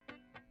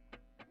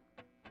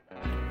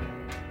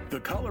The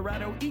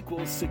Colorado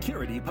Equals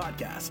Security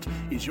Podcast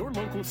is your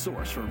local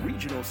source for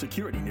regional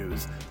security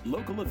news,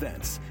 local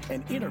events,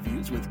 and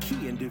interviews with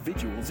key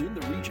individuals in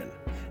the region.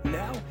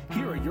 Now,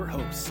 here are your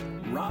hosts,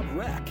 Rob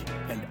Reck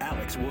and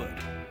Alex Wood.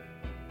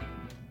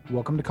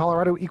 Welcome to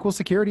Colorado Equals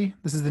Security.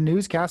 This is the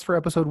newscast for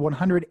episode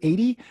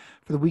 180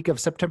 for the week of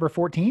September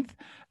 14th.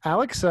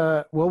 Alex,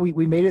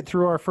 we made it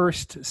through our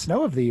first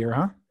snow of the year,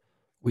 huh?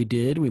 We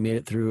did. We made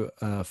it through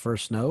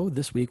first snow.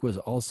 This week was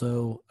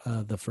also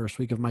the first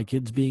week of my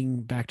kids being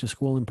back to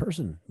school in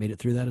person. Made it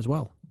through that as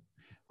well.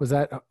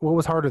 What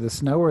was harder, the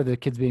snow or the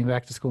kids being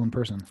back to school in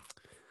person?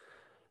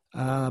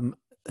 I'm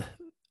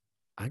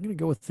going to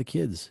go with the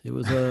kids. It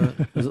was a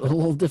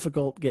little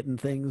difficult getting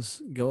things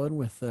going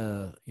with,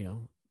 they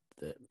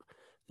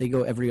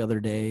go every other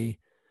day.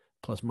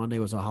 Plus Monday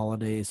was a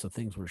holiday, so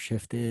things were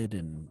shifted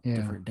and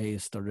different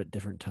days started at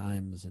different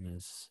times, and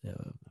it's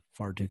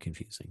far too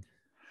confusing.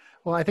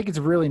 Well, I think it's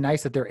really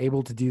nice that they're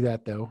able to do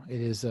that, though. It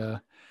is.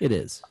 It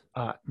is.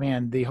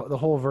 Man, the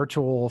whole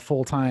virtual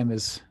full time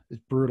is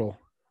brutal.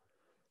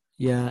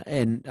 Yeah,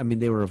 and I mean,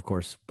 they were, of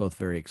course, both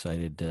very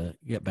excited to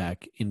get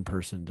back in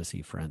person to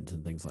see friends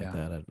and things like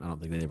that. I don't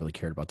think they really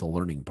cared about the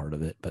learning part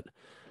of it, but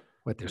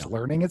there's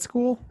learning at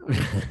school?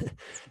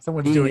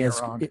 Someone's doing it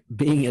wrong.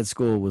 Being at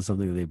school was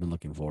something that they've been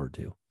looking forward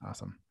to.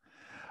 Awesome.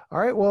 All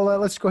right, well,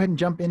 let's go ahead and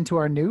jump into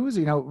our news.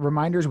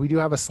 Reminders, we do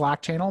have a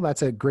Slack channel.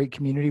 That's a great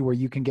community where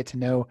you can get to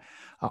know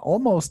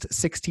almost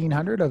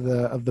 1,600 of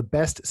the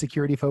best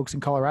security folks in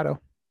Colorado.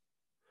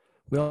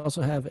 We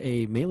also have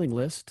a mailing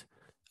list.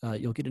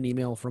 You'll get an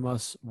email from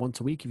us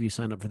once a week if you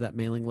sign up for that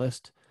mailing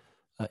list.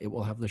 It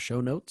will have the show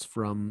notes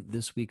from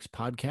this week's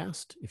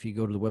podcast. If you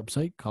go to the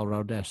website,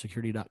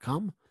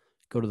 colorado-security.com,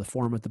 go to the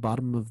form at the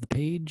bottom of the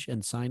page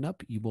and sign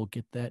up, you will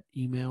get that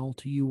email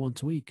to you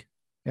once a week.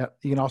 Yeah,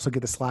 you can also get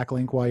the Slack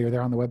link while you're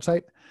there on the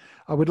website.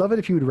 We'd love it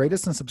if you would rate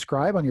us and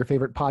subscribe on your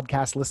favorite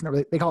podcast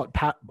listener. They call it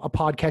a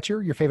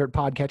podcatcher, your favorite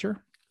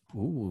podcatcher.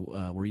 Ooh,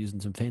 we're using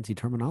some fancy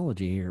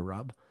terminology here,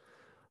 Rob.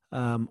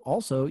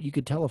 Also, you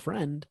could tell a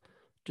friend,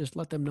 just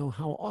let them know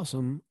how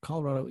awesome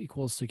Colorado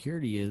Equals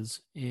Security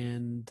is,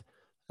 and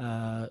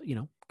have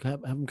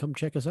them come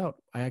check us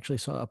out. I actually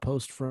saw a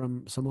post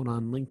from someone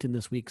on LinkedIn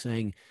this week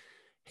saying,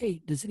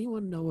 "Hey, does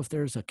anyone know if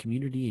there's a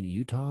community in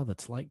Utah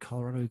that's like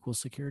Colorado Equals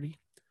Security?"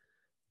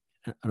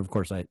 And of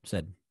course I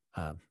said,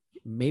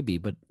 maybe,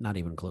 but not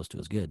even close to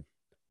as good.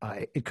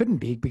 It couldn't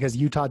be, because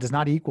Utah does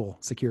not equal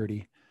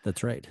security.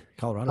 That's right.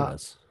 Colorado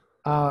does.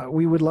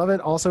 We would love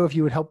it also if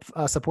you would help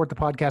support the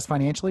podcast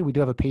financially. We do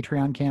have a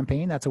Patreon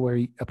campaign. That's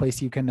a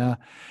place you can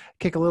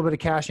kick a little bit of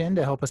cash in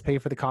to help us pay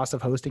for the cost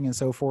of hosting and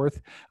so forth.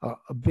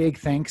 A big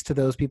thanks to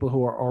those people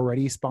who are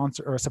already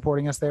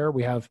supporting us there.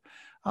 We have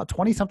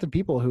 20-something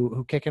people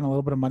who kick in a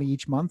little bit of money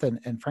each month,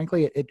 and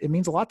frankly, it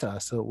means a lot to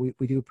us. So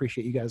we do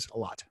appreciate you guys a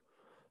lot.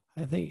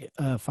 I think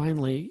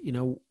finally,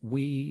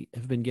 we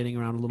have been getting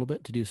around a little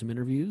bit to do some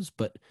interviews,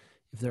 but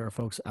if there are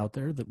folks out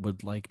there that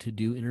would like to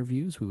do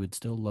interviews, we would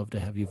still love to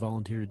have you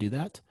volunteer to do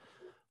that.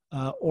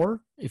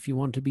 Or if you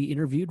want to be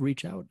interviewed,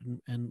 reach out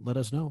and let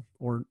us know,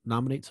 or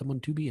nominate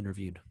someone to be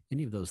interviewed.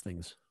 Any of those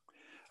things.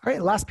 All right,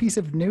 last piece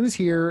of news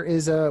here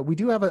is we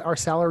do have our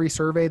salary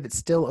survey that's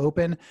still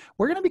open.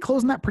 We're going to be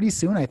closing that pretty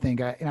soon, I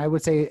think. And I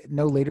would say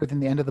no later than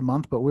the end of the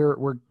month, but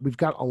we've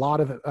got a lot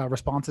of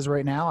responses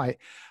right now.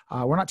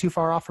 We're not too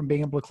far off from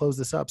being able to close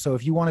this up. So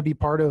if you want to be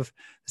part of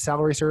the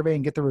salary survey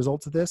and get the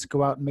results of this,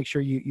 go out and make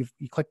sure you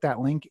click that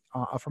link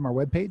from our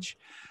webpage,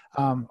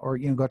 or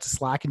go out to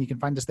Slack and you can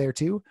find us there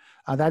too.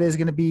 That is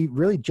going to be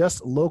really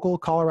just local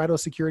Colorado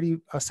security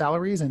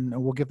salaries,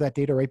 and we'll give that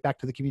data right back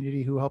to the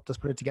community who helped us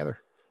put it together.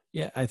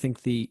 Yeah, I think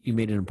you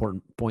made an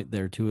important point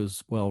there too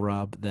as well,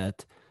 Rob,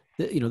 that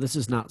this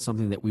is not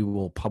something that we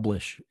will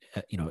publish,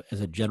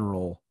 as a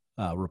general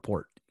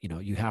report.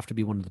 You have to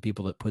be one of the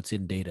people that puts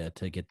in data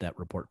to get that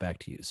report back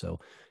to you. So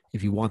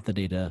if you want the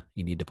data,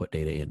 you need to put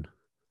data in.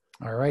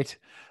 All right.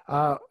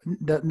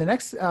 The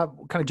next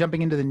kind of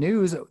jumping into the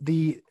news,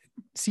 the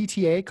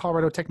CTA,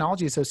 Colorado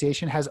Technology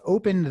Association, has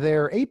opened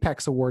their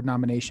Apex Award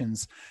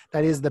nominations.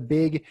 That is the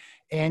big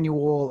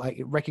annual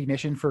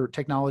recognition for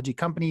technology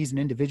companies and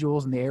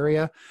individuals in the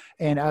area.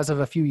 And as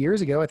of a few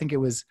years ago, I think it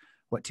was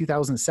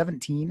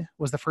 2017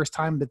 was the first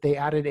time that they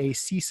added a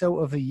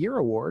CISO of the Year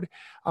award.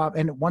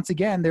 And once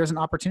again, there's an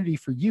opportunity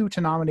for you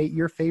to nominate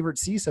your favorite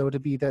CISO to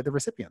be the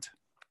recipient.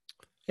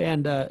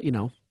 And,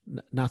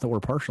 not that we're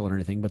partial or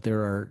anything, but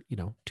there are,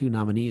 two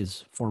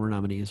former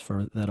nominees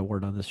for that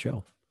award on this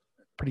show.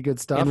 Pretty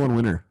good stuff. And one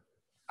winner.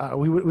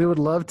 We would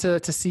love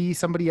to see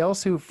somebody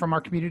else who from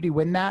our community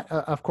win that.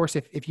 Of course,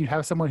 if you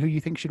have someone who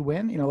you think should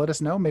win, let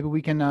us know. Maybe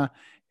we can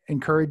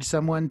encourage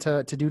someone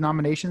to do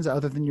nominations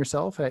other than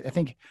yourself. I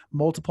think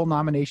multiple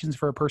nominations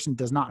for a person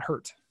does not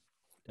hurt.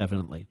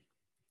 Definitely.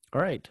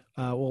 All right.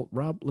 Well,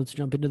 Rob, let's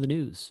jump into the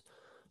news.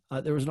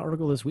 There was an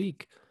article this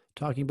week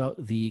talking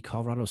about the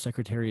Colorado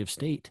Secretary of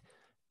State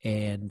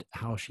and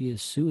how she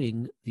is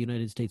suing the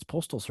United States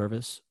Postal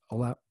Service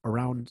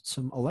around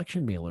some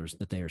election mailers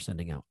that they are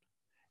sending out.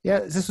 Yeah,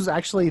 this was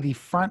actually the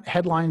front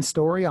headline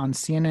story on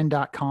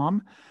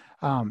CNN.com.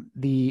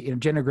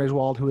 Jenna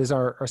Griswold, who is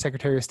our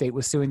Secretary of State,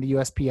 was suing the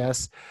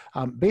USPS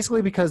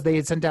basically because they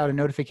had sent out a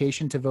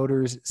notification to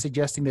voters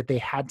suggesting that they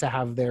had to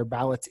have their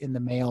ballots in the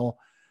mail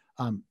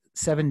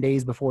 7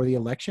 days before the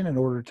election in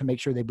order to make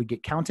sure they would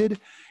get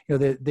counted.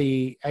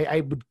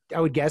 I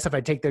would guess if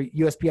I take the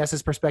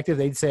USPS's perspective,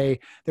 they'd say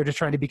they're just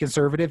trying to be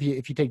conservative.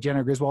 If you take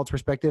Jenna Griswold's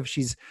perspective,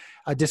 she's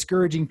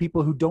discouraging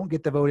people who don't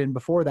get the vote in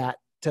before that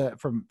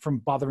from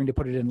bothering to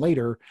put it in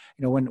later.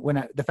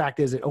 When the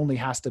fact is it only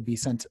has to be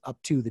sent up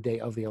to the day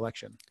of the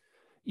election.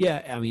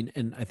 Yeah, I mean,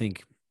 and I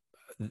think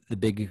the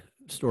big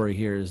story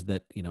here is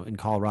that in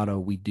Colorado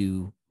we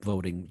do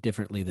voting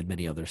differently than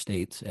many other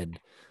states, and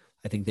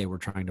I think they were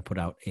trying to put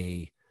out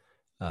a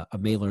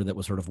mailer that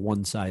was sort of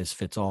one size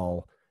fits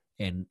all,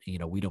 and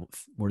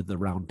we're the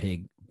round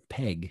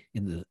peg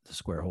in the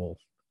square hole.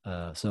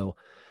 So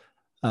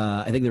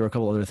I think there were a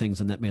couple other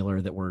things in that mailer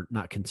that were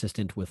not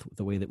consistent with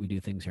the way that we do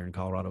things here in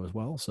Colorado as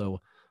well.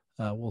 So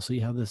we'll see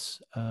how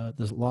this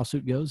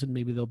lawsuit goes, and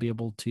maybe they'll be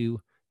able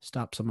to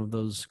stop some of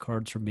those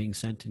cards from being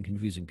sent and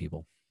confusing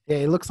people. Yeah,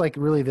 it looks like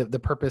really the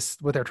purpose,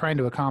 what they're trying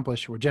to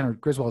accomplish, what Jenna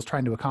Griswold is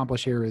trying to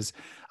accomplish here is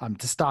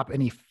to stop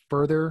any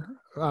further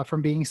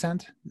from being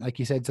sent, like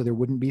you said, so there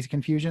wouldn't be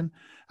confusion.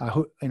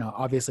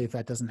 Obviously, if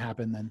that doesn't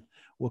happen, then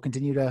we'll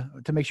continue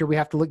to make sure we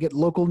have to look at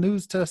local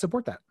news to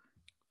support that.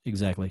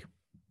 Exactly.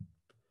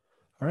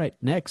 All right,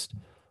 next,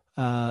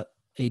 a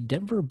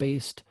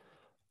Denver-based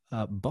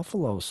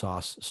buffalo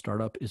sauce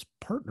startup is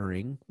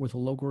partnering with a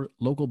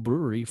local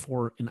brewery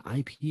for an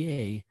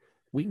IPA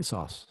wing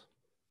sauce.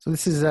 So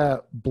this is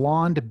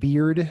Blonde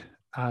Beard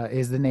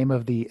is the name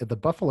of the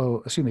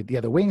buffalo,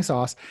 the wing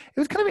sauce. It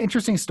was kind of an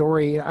interesting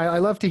story. I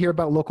love to hear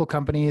about local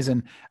companies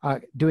and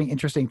doing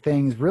interesting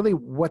things. Really,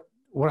 what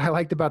I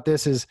liked about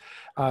this is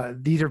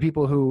these are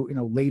people who,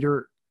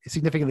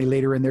 significantly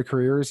later in their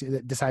careers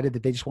decided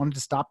that they just wanted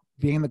to stop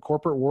being in the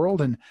corporate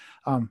world and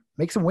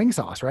make some wing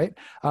sauce, right?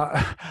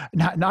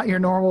 Not your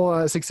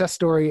normal success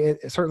story.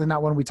 It's certainly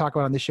not one we talk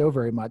about on this show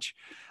very much.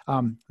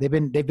 They've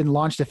been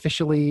launched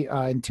officially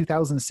in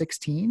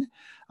 2016,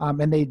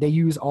 and they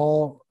use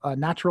all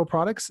natural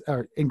products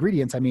or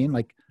ingredients. I mean,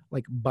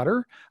 like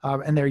butter,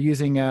 and they're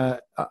using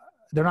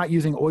they're not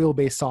using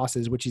oil-based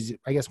sauces, which is,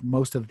 I guess,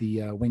 most of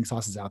the wing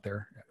sauces out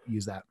there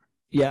use that.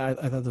 Yeah,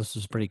 I thought this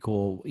was pretty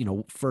cool.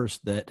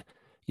 First that,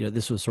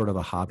 this was sort of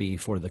a hobby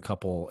for the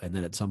couple. And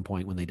then at some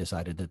point when they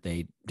decided that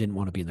they didn't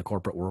want to be in the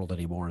corporate world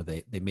anymore,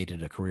 they made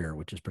it a career,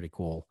 which is pretty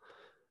cool.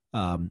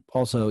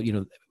 Also,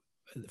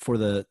 for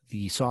the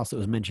sauce that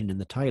was mentioned in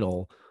the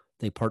title,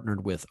 they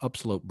partnered with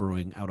Upslope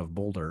Brewing out of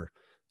Boulder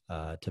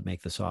to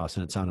make the sauce.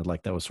 And it sounded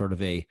like that was sort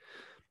of a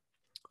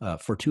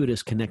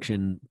fortuitous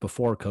connection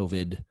before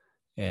COVID.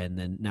 And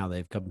then now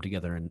they've come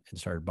together and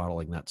started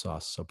bottling that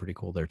sauce. So pretty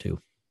cool there too.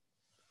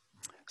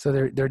 So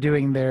they're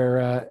doing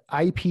their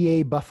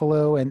IPA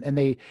Buffalo, and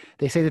they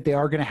say that they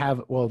are going to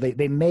have,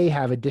 they may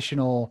have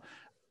additional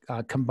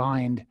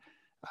combined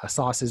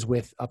sauces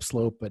with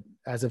Upslope, but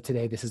as of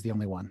today, this is the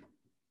only one.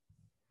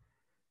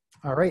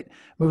 All right,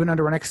 moving on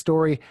to our next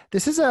story.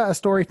 This is a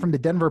story from the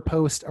Denver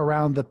Post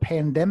around the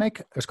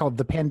pandemic. It's called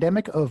The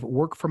Pandemic of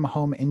Work from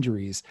Home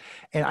Injuries.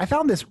 And I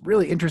found this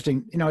really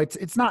interesting.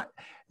 It's not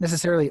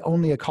necessarily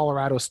only a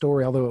Colorado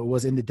story, although it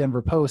was in the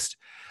Denver Post.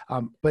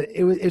 But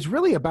it's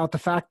really about the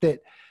fact that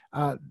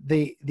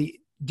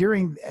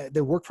during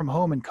the work from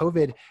home and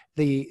COVID,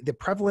 the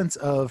prevalence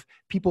of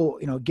people,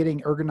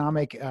 getting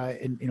ergonomic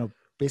and,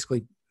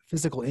 basically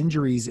physical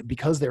injuries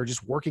because they're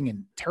just working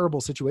in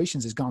terrible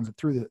situations has gone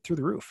through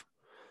the roof.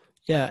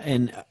 Yeah.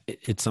 And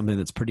it's something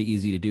that's pretty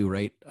easy to do,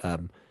 right?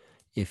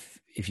 If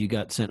you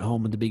got sent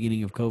home at the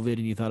beginning of COVID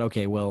and you thought,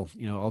 okay, well,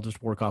 I'll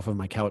just work off of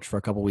my couch for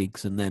a couple of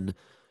weeks, and then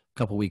a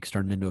couple of weeks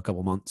turned into a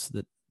couple months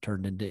that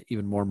turned into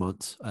even more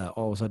months.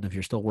 All of a sudden, if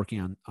you're still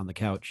working on the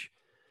couch,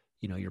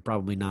 you're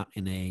probably not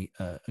in a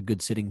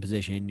good sitting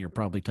position. You're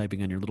probably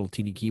typing on your little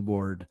teeny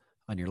keyboard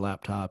on your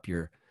laptop.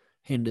 Your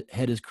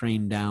head is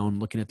craned down,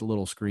 looking at the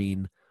little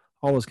screen.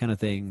 All those kind of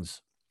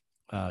things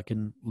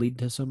can lead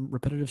to some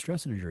repetitive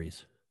stress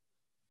injuries.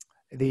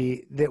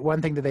 The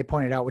one thing that they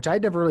pointed out, which I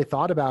never really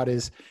thought about,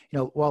 is,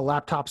 while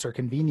laptops are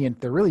convenient,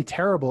 they're really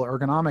terrible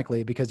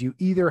ergonomically because you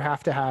either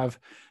have to have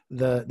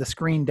the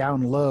screen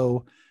down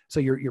low, so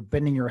you're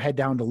bending your head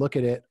down to look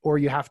at it, or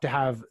you have to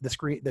have the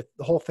screen, the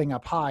whole thing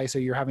up high, so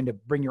you're having to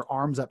bring your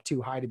arms up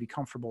too high to be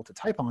comfortable to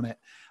type on it.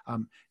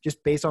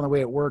 Just based on the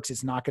way it works,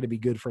 it's not going to be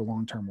good for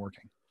long-term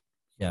working.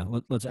 Yeah,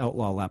 let's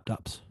outlaw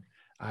laptops.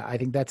 I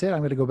think that's it. I'm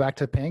going to go back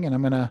to Ping, and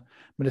I'm going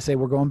to say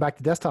we're going back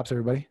to desktops,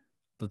 everybody.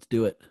 Let's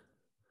do it.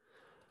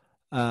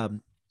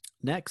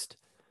 Next,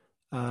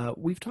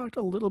 we've talked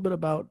a little bit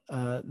about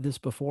this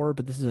before,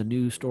 but this is a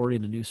new story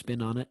and a new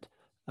spin on it.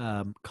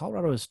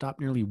 Colorado has stopped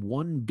nearly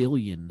 $1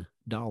 billion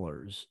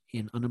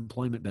in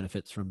unemployment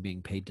benefits from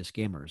being paid to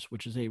scammers,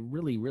 which is a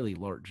really, really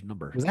large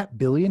number. Was that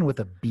billion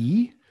with a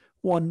B?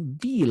 $1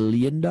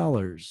 billion.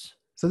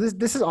 So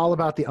this is all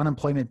about the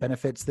unemployment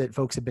benefits that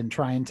folks have been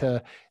trying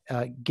to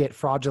get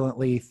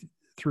fraudulently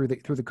through the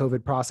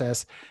COVID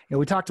process.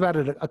 We talked about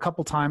it a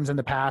couple times in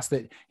the past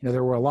that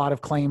there were a lot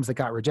of claims that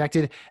got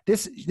rejected.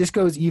 This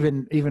goes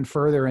even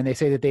further, and they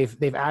say that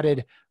they've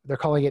added, they're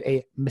calling it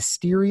a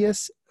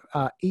mysterious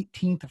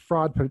 18th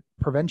fraud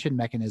prevention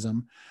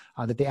mechanism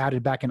that they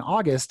added back in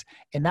August.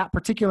 And that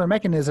particular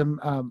mechanism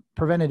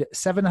prevented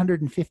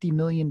 $750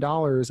 million,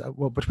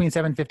 between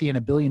 $750 and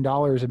 $1 billion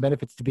in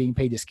benefits to being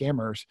paid to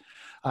scammers.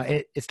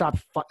 It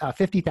stopped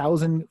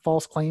 50,000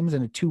 false claims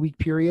in a 2-week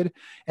period.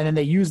 And then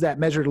they used that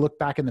measure to look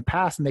back in the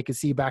past, and they could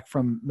see back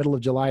from middle of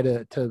July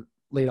to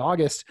late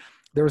August,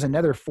 there was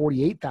another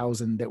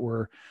 48,000 that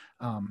were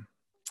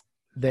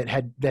that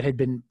had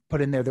been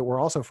put in there that were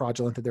also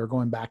fraudulent, that they were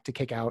going back to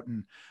kick out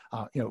and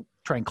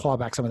try and claw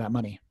back some of that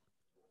money.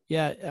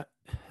 Yeah,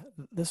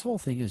 this whole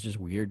thing is just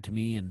weird to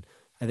me, and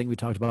I think we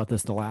talked about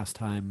this the last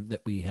time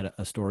that we had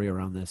a story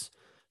around this.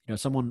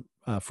 Someone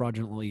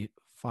fraudulently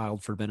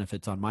filed for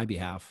benefits on my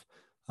behalf.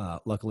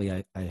 Luckily,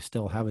 I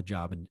still have a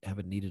job and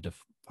haven't needed to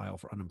file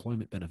for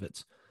unemployment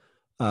benefits.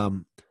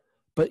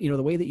 But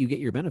the way that you get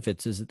your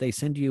benefits is that they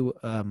send you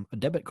a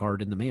debit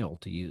card in the mail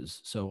to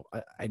use. So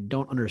I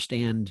don't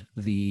understand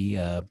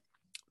the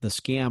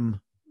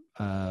scam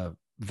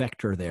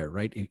vector there,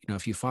 right?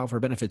 If you file for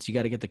benefits, you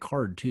got to get the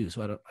card too.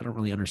 So I don't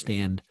really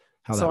understand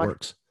how that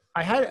works.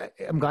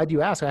 I'm glad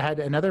you asked. I had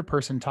another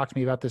person talk to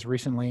me about this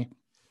recently.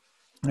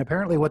 And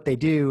apparently what they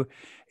do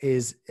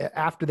is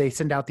after they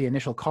send out the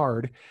initial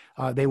card,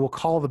 they will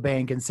call the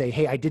bank and say,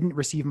 hey, I didn't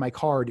receive my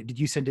card. Did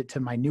you send it to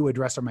my new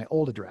address or my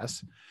old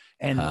address?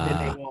 And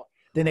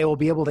then they will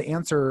be able to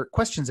answer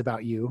questions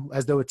about you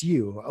as though it's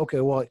you.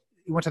 Okay, well,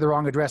 you went to the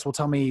wrong address. Well,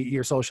 tell me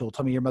your social,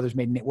 tell me your mother's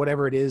maiden name,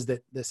 whatever it is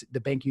that the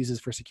bank uses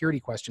for security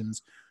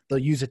questions. They'll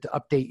use it to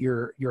update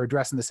your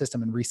address in the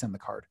system and resend the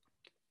card.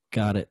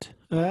 Got it.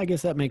 I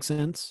guess that makes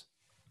sense.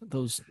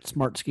 Those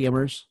smart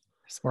scammers.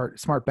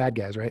 Smart bad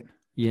guys, right?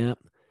 Yeah.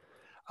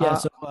 Yeah.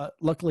 So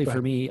luckily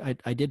for me,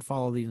 I did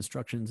follow the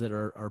instructions that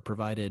are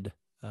provided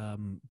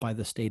by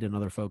the state and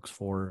other folks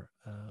for,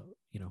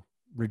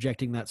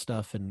 rejecting that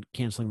stuff and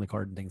canceling the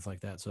card and things like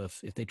that. So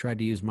if they tried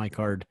to use my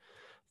card,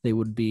 they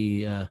would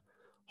be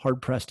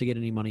hard pressed to get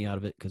any money out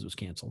of it because it was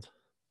canceled.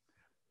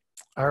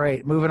 All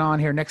right, moving on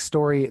here. Next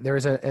story.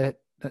 There's an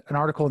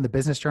article in the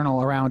Business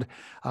Journal around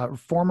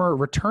former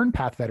Return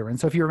Path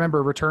veterans. So if you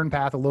remember, Return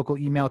Path, a local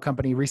email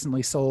company,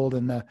 recently sold,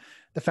 and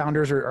the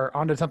founders are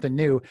onto something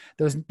new.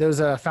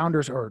 Those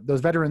founders or those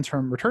veterans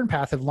from Return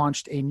Path have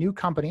launched a new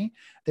company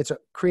that's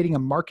creating a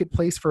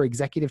marketplace for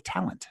executive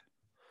talent.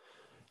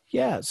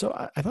 Yeah, so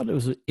I thought it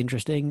was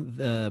interesting.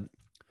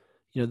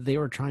 They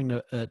were trying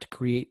to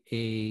create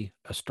a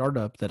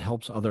startup that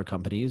helps other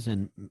companies,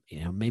 and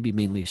maybe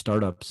mainly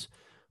startups,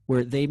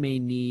 where they may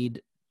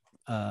need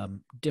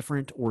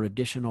different or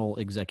additional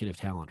executive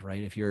talent,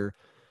 right? If you're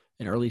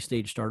an early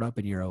stage startup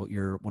and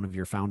you're one of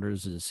your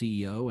founders is a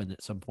CEO, and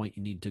at some point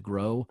you need to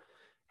grow,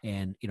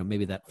 and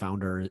maybe that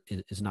founder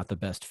is not the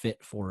best fit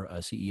for a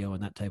CEO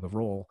in that type of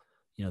role.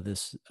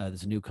 This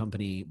new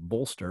company,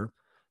 Bolster,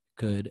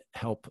 could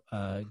help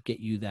get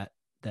you that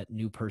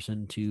new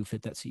person to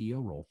fit that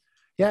CEO role.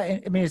 Yeah,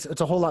 I mean,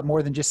 it's a whole lot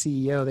more than just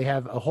CEO. They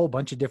have a whole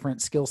bunch of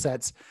different skill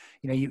sets.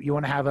 You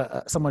want to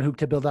have someone who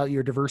to build out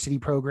your diversity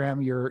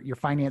program, your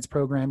finance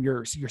program,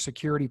 your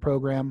security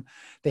program.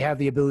 They have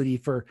the ability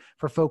for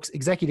folks,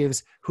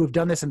 executives who have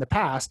done this in the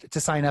past,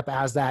 to sign up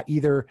as that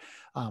either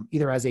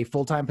as a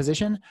full-time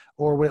position,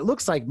 or what it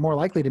looks like more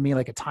likely to me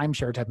like a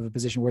timeshare type of a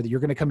position, where you're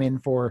going to come in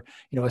for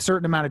a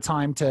certain amount of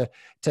time to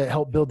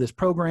help build this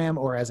program,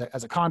 or as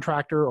a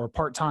contractor or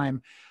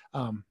part-time.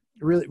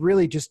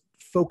 Really just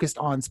focused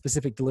on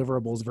specific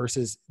deliverables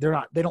versus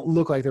they don't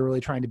look like they're really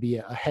trying to be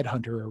a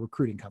headhunter or a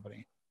recruiting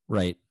company.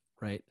 Right.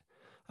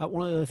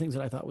 One of the other things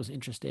that I thought was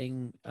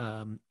interesting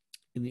in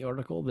the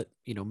article that,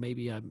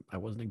 maybe I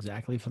wasn't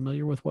exactly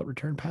familiar with what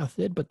Return Path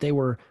did, but they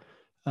were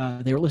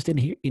listed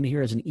in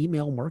here as an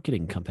email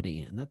marketing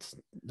company. And that's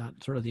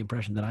not sort of the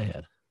impression that I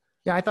had.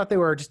 Yeah. I thought they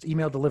were just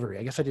email delivery.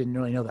 I guess I didn't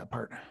really know that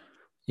part.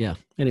 Yeah.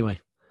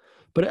 Anyway,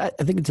 but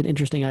I think it's an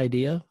interesting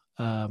idea.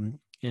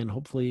 And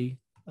hopefully,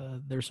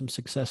 there's some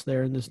success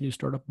there in this new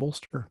startup,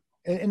 Bolster.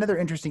 Another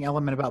interesting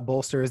element about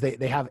Bolster is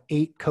they have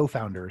 8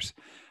 co-founders,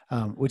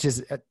 which is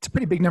it's a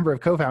pretty big number of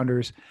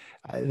co-founders.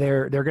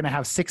 They're going to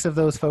have 6 of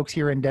those folks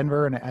here in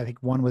Denver, and I think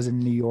one was in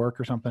New York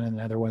or something, and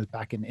the other one's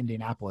back in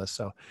Indianapolis.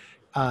 So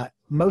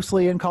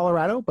mostly in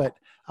Colorado, but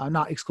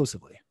not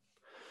exclusively.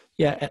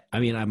 Yeah, I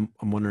mean, I'm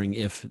wondering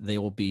if they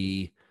will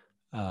be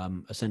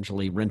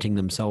essentially renting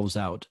themselves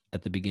out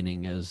at the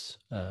beginning as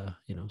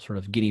sort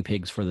of guinea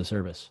pigs for the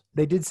service.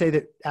 They did say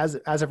that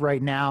as of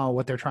right now,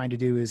 what they're trying to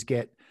do is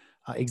get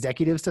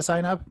executives to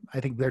sign up. I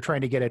think they're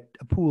trying to get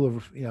a pool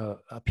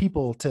of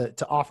people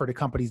to offer to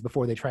companies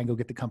before they try and go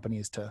get the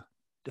companies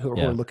who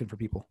are looking for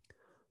people.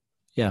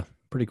 Yeah,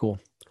 pretty cool.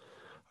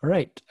 All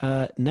right,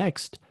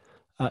 next,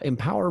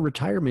 Empower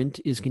Retirement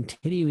is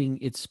continuing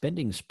its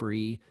spending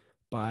spree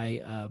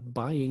by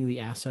buying the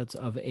assets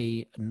of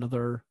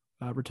another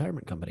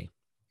retirement company.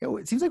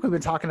 It seems like we've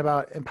been talking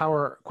about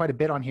Empower quite a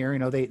bit on here.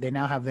 They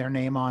now have their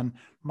name on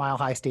Mile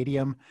High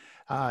Stadium.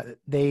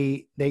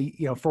 They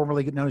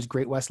formerly known as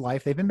Great West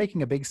Life. They've been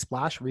making a big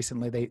splash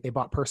recently. They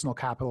bought Personal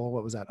Capital.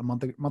 What was that? A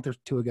month or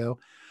two ago.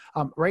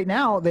 Right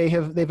now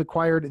they've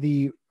acquired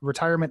the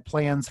retirement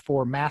plans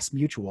for Mass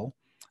Mutual.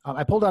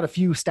 I pulled out a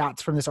few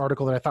stats from this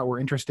article that I thought were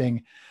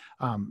interesting.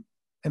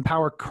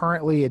 Empower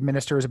currently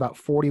administers about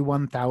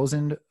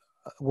 41,000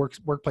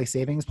 workplace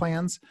savings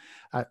plans.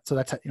 So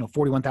that's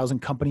 41,000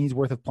 companies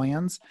worth of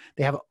plans.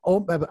 They have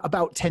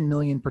about 10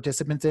 million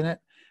participants in it,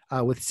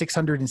 with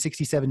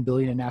 667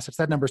 billion in assets.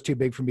 That number is too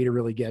big for me to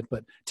really get,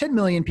 but 10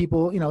 million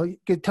people,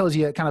 it tells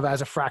you kind of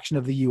as a fraction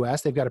of the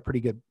US, they've got a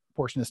pretty good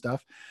portion of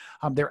stuff.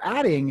 They're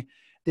adding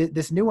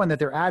this new one that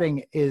they're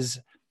adding is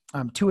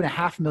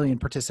 2.5 million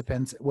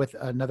participants with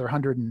another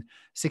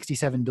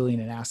 167 billion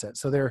in assets.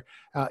 So they're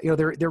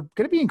going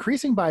to be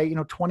increasing by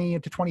 20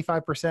 to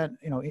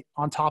 25%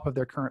 on top of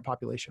their current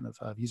population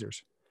of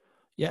users.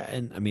 Yeah,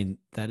 and I mean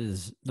that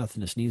is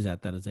nothing to sneeze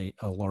at. That is a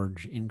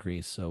large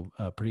increase. So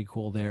pretty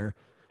cool there.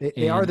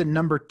 They are the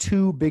number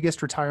 2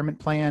 biggest retirement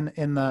plan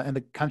in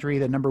the country.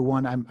 The number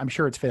 1, I'm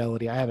sure it's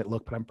Fidelity. I haven't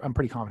looked, but I'm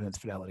pretty confident it's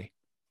Fidelity.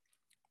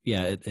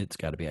 Yeah, it's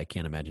got to be. I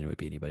can't imagine it would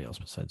be anybody else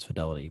besides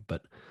Fidelity.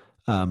 But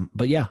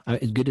yeah,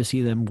 it's good to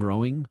see them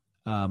growing.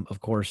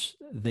 Of course,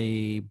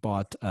 they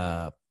bought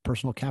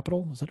Personal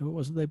Capital. Is that who it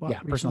was that they bought? Yeah,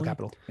 recently? Personal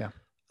Capital. Yeah.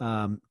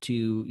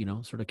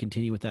 To sort of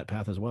continue with that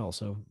path as well.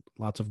 So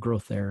lots of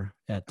growth there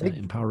at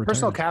Empower Retirement.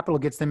 Personal Capital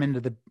gets them into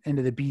the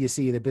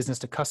B2C, the business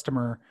to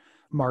customer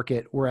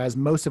market, whereas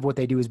most of what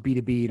they do is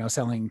B2B,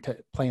 selling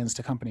plans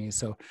to companies.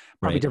 So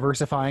probably Right.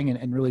 diversifying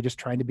and really just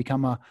trying to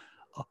become a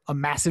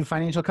massive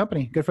financial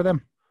company. Good for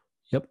them.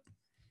 Yep.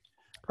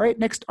 All right,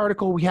 next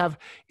article we have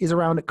is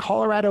around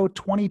Colorado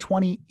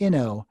 2020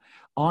 Inno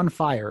on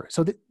fire.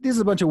 So this is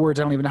a bunch of words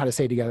I don't even know how to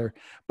say together,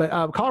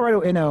 but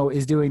Colorado Inno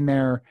is doing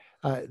their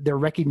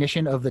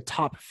recognition of the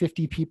top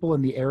 50 people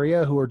in the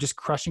area who are just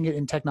crushing it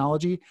in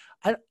technology.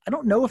 I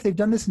don't know if they've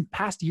done this in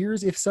past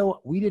years. If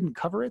so, we didn't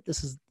cover it.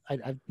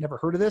 I've never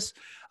heard of this,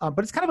 but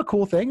it's kind of a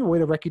cool thing, a way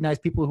to recognize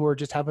people who are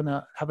just having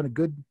a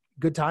good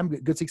time,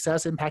 good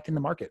success, impacting the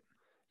market.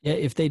 Yeah,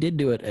 if they did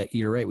do it,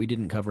 you're right. We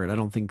didn't cover it. I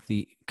don't think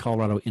the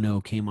Colorado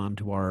Inno came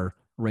onto our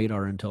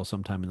radar until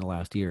sometime in the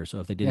last year.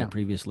 So if they did it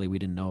previously, we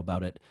didn't know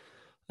about it.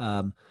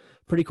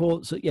 Pretty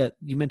cool. So yeah,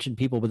 you mentioned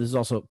people, but this is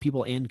also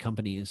people and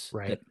companies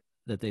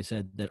that they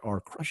said that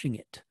are crushing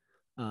it.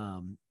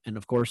 And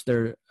of course,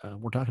 we're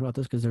talking about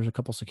this because there's a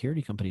couple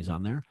security companies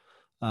on there.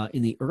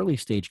 In the early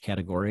stage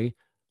category,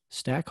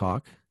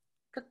 Stackhawk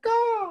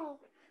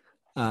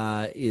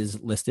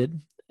is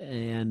listed,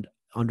 and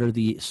under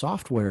the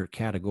software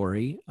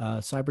category,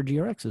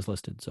 CyberGRX is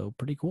listed. So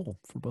pretty cool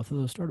for both of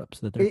those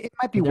startups. It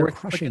might be worth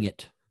crushing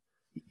it.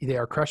 They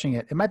are crushing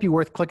it. It might be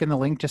worth clicking the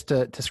link just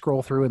to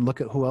scroll through and look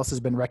at who else has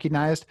been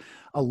recognized.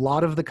 A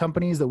lot of the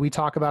companies that we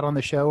talk about on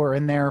the show are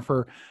in there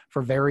for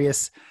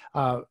various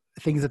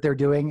things that they're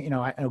doing.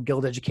 I know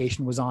Guild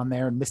Education was on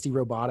there, and Misty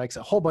Robotics,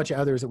 a whole bunch of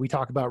others that we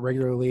talk about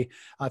regularly.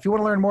 If you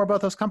want to learn more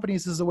about those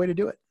companies, this is a way to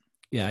do it.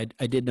 Yeah,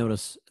 I did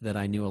notice that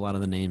I knew a lot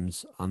of the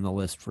names on the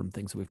list from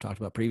things that we've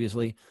talked about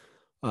previously.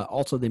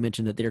 Also, they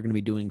mentioned that they're going to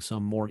be doing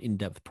some more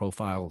in-depth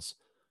profiles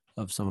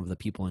of some of the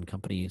people and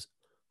companies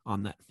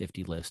on that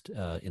 50 list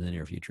in the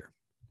near future.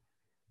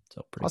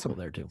 So pretty awesome.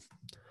 Cool there too.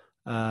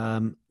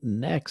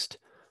 Next,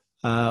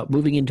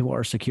 moving into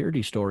our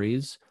security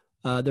stories,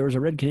 there was a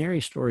Red Canary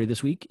story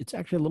this week. It's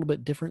actually a little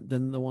bit different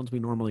than the ones we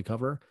normally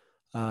cover.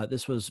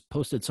 This was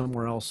posted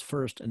somewhere else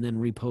first and then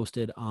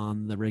reposted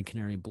on the Red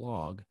Canary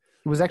blog.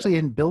 It was actually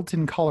built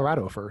in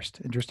Colorado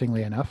first,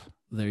 interestingly enough.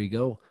 There you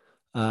go.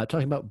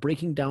 Talking about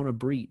breaking down a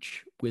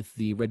breach with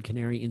the Red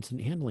Canary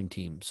incident handling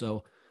team.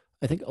 So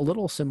I think a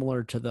little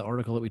similar to the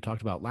article that we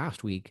talked about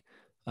last week,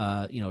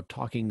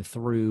 talking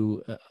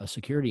through a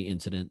security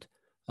incident.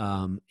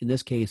 In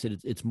this case,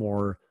 it's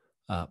more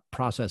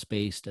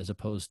process-based as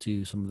opposed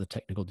to some of the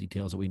technical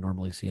details that we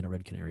normally see in a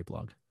Red Canary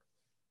blog.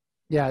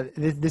 Yeah,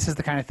 this is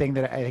the kind of thing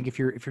that I think if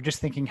you're just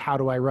thinking, how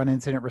do I run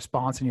incident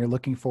response, and you're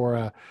looking for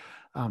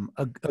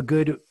a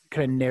good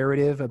kind of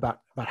narrative about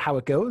how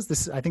it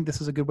goes, I think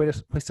this is a good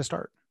place to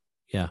start.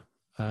 Yeah.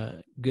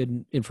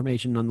 Good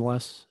information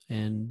nonetheless,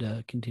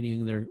 and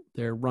continuing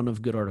their run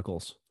of good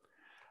articles.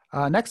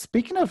 Next,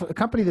 speaking of a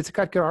company that's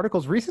got good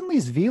articles, recently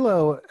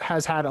Zvelo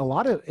has had a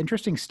lot of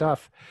interesting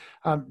stuff.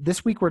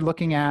 This week we're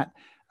looking at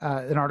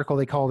an article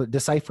they called it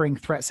Deciphering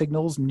Threat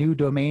Signals, New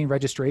Domain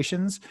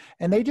Registrations.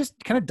 And they just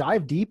kind of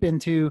dive deep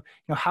into,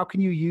 how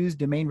can you use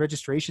domain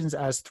registrations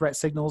as threat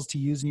signals to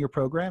use in your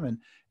program?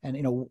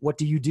 And what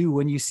do you do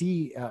when you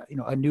see,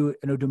 a new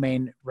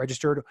domain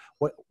registered?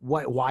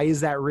 Why is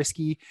that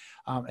risky?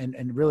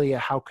 And really,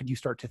 how could you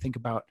start to think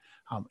about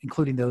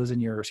including those in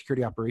your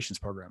security operations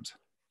programs?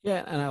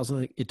 Yeah, and I also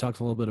think it talks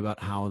a little bit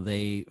about how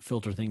they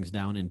filter things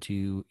down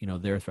into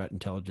their threat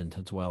intelligence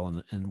as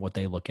well, and what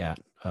they look at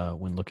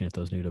when looking at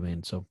those new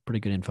domains. So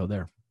pretty good info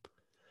there.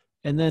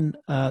 And then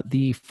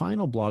the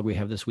final blog we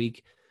have this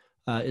week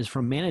is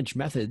from Managed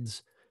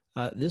Methods.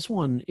 This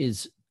one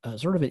is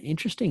sort of an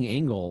interesting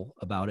angle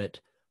about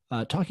it,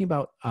 talking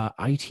about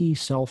IT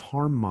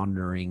self-harm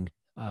monitoring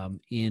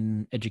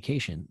in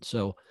education.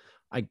 So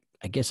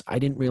I guess I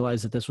didn't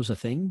realize that this was a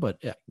thing, but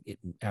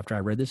after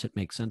I read this, it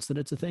makes sense that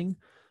it's a thing.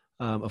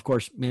 Of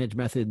course, Managed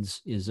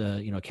Methods is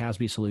a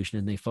CASB solution,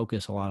 and they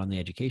focus a lot on the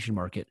education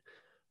market.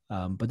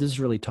 But this is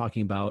really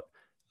talking about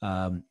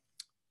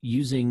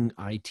using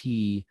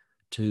IT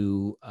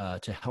to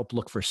help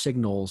look for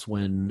signals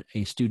when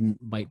a student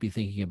might be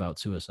thinking about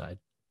suicide.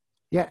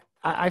 Yeah,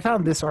 I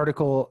found this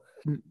article,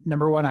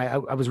 number one, I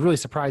was really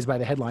surprised by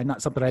the headline,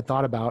 not something I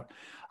thought about.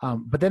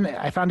 But then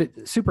I found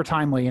it super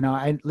timely.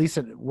 At least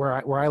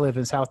where I live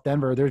in South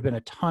Denver, there's been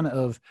a ton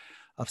of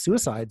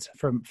suicides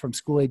from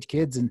school age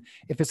kids. And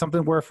if it's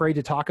something we're afraid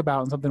to talk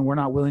about and something we're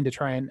not willing to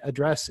try and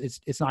address,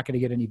 it's not going to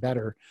get any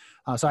better.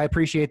 So I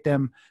appreciate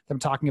them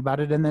talking about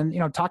it. And then,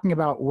 talking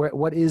about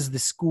what is the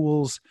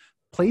school's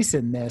place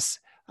in this.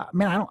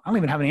 Man, I don't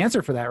even have an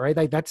answer for that, right?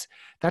 Like that's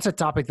a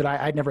topic that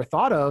I'd never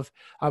thought of,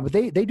 but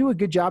they do a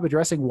good job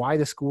addressing why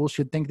the school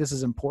should think this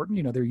is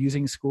important. They're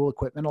using school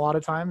equipment a lot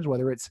of times,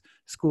 whether it's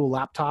school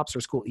laptops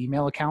or school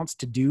email accounts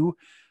to do,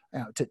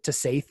 to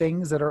say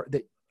things that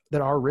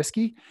are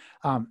risky.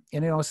 So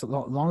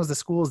long as the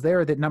school is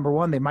there, that number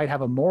one, they might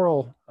have a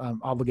moral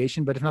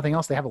obligation, but if nothing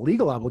else, they have a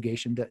legal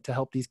obligation to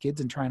help these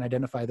kids and try and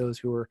identify those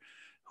who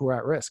are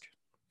at risk.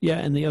 Yeah.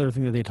 And the other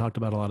thing that they talked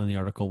about a lot in the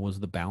article was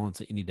the balance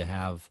that you need to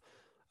have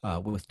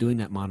with doing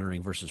that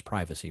monitoring versus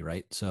privacy,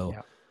 right? So,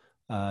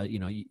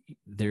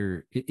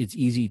 it's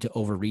easy to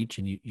overreach,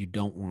 and you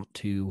don't want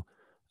to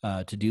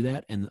do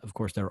that. And of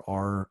course, there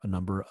are a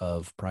number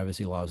of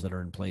privacy laws that are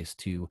in place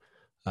to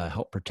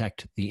help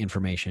protect the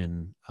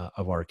information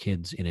of our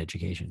kids in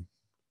education.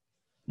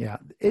 Yeah,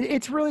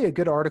 it's really a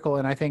good article,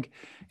 and I think,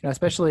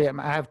 especially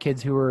I have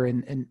kids who are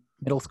in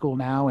middle school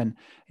now, and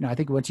I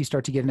think once you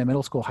start to get into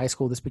middle school, high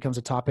school, this becomes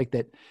a topic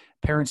that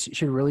parents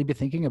should really be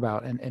thinking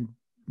about, and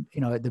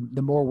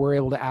the more we're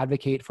able to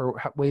advocate for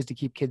ways to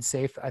keep kids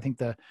safe, I think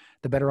the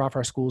better off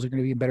our schools are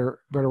going to be, better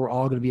we're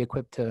all going to be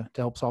equipped to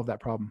help solve that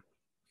problem.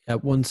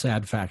 One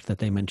sad fact that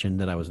they mentioned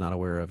that I was not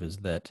aware of is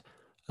that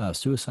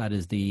suicide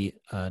is the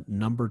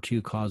number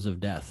 2 cause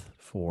of death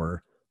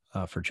for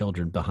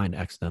children, behind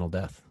accidental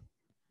death.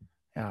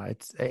 Yeah,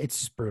 it's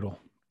just brutal.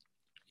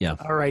 Yeah.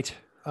 All right.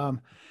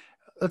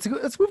 Let's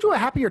move to a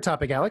happier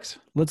topic, Alex.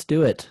 Let's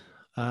do it.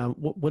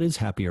 What is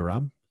happier,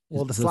 Rob?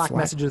 Well, the Slack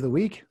message of the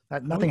week.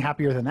 Nothing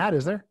happier than that,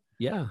 is there?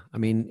 Yeah. I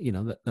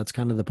mean, that's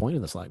kind of the point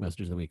of the Slack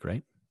message of the week,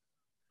 right?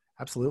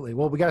 Absolutely.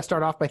 Well, we got to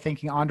start off by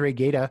thanking Andre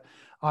Gata.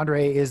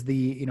 Andre is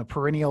the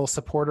perennial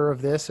supporter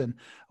of this, and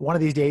one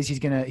of these days he's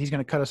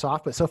gonna cut us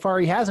off. But so far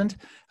he hasn't.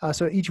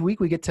 So each week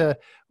we get to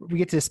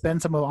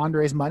spend some of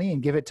Andre's money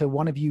and give it to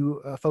one of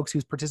you folks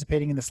who's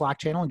participating in the Slack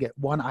channel and get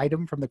one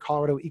item from the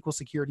Colorado Equal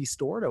Security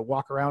store to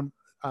walk around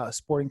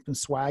sporting some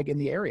swag in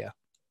the area.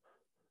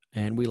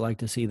 And we like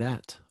to see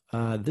that.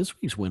 This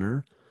week's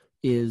winner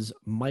is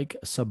Mike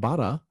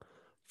Sabata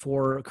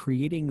for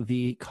creating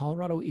the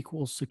Colorado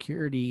Equal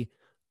Security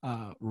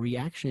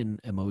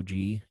reaction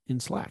emoji in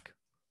Slack.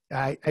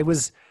 I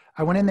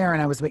went in there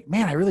and I was like,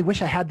 man, I really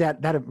wish I had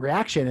that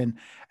reaction.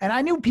 And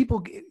I knew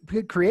people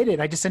could create it.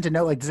 I just sent a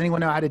note like, does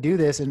anyone know how to do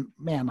this? And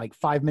man, like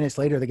 5 minutes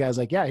later, the guy was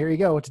like, yeah, here you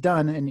go. It's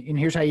done. And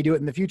here's how you do it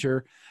in the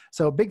future.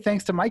 So big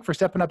thanks to Mike for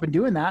stepping up and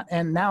doing that.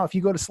 And now if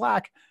you go to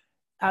Slack,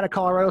 add a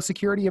Colorado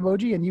security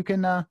emoji and you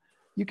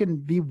can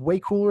be way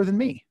cooler than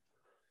me.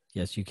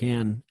 Yes, you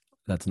can.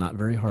 That's not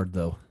very hard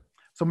though.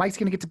 So Mike's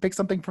going to get to pick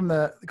something from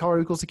the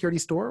Colorado Equal Security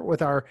store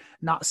with our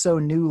not so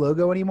new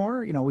logo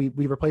anymore. We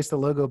replaced the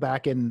logo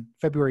back in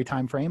February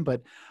timeframe,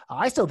 but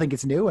I still think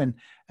it's new, and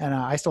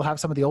I still have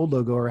some of the old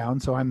logo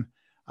around. So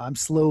I'm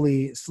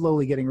slowly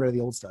getting rid of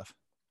the old stuff.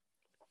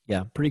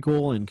 Yeah, pretty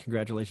cool, and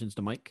congratulations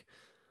to Mike.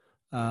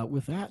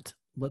 With that,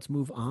 let's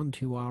move on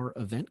to our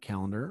event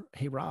calendar.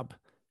 Hey Rob,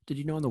 did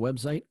you know on the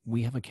website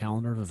we have a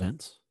calendar of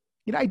events?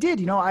 I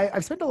did.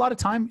 I've spent a lot of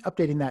time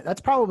updating that.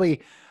 That's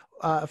probably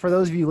for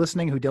those of you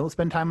listening who don't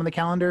spend time on the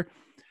calendar,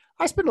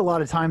 I spend a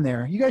lot of time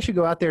there. You guys should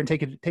go out there and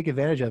take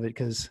advantage of it,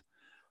 because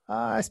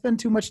I spend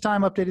too much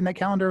time updating that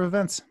calendar of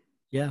events.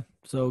 Yeah.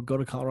 So go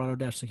to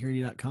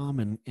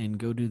colorado-security.com and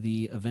go to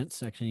the events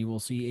section. You will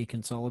see a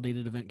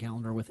consolidated event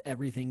calendar with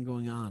everything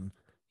going on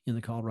in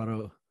the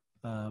Colorado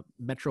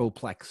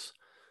Metroplex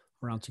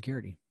around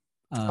security.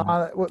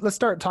 Let's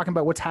start talking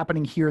about what's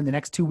happening here in the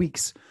next 2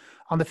 weeks.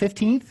 On the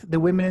 15th, the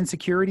Women in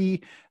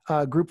Security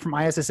group from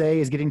ISSA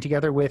is getting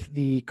together with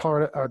the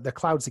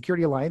Cloud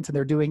Security Alliance, and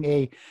they're doing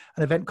an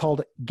event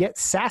called Get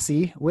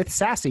Sassy with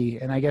Sassy.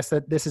 And I guess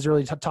that this is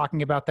really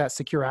talking about that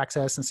secure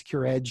access and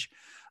secure edge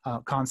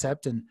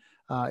concept. And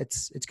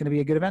it's going to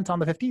be a good event on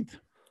the 15th.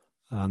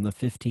 On the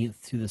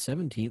 15th to the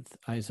 17th,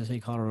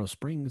 ISSA Colorado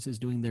Springs is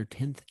doing their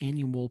 10th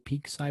annual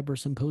Peak Cyber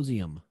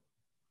Symposium.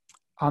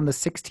 On the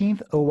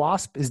 16th,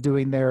 OWASP is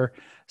doing their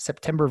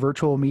September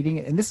virtual meeting,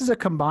 and this is a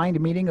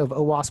combined meeting of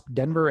OWASP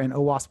Denver and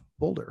OWASP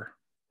Boulder.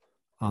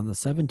 On the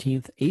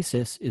 17th,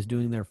 ACES is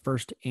doing their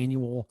first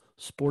annual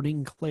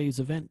Sporting Clays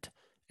event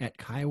at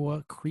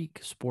Kiowa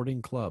Creek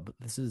Sporting Club.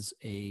 This is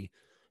a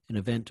an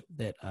event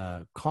that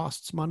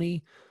costs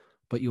money,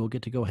 but you'll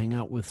get to go hang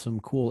out with some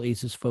cool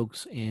ACES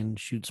folks and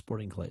shoot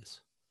sporting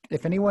clays.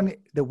 If anyone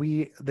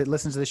that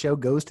listens to the show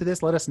goes to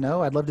this, let us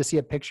know. I'd love to see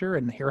a picture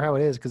and hear how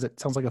it is, because it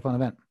sounds like a fun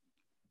event.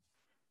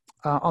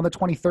 On the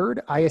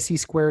 23rd, ISC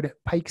Squared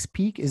Pikes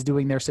Peak is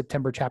doing their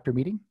September chapter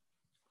meeting.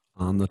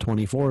 On the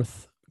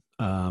 24th,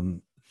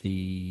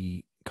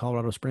 the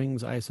Colorado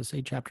Springs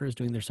ISSA chapter is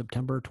doing their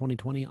September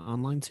 2020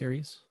 online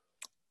series.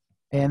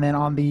 And then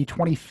on the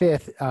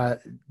 25th,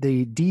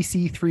 the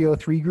DC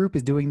 303 group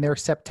is doing their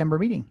September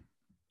meeting.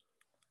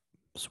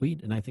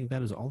 Sweet. And I think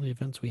that is all the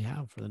events we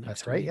have for the next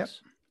That's right. weeks. Yep.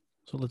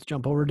 So let's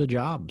jump over to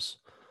jobs.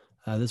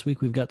 This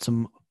week, we've got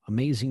some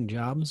amazing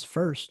jobs.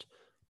 First,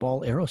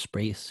 Ball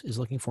Aerospace is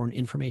looking for an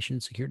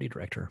information security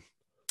director.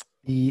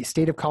 The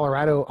state of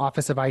Colorado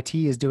Office of IT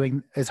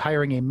is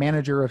hiring a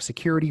manager of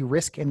security,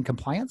 risk, and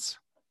compliance.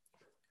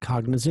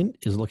 Cognizant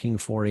is looking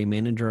for a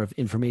manager of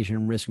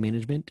information risk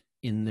management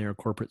in their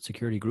corporate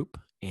security group,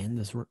 and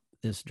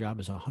this job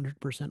is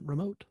 100%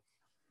 remote.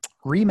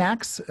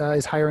 Remax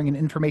is hiring an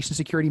information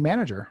security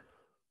manager.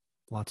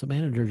 Lots of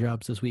manager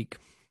jobs this week.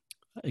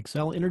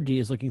 Excel Energy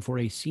is looking for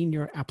a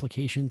senior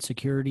application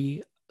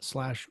security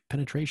 /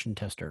 penetration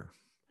tester.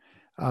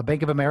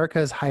 Bank of America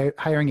is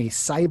hiring a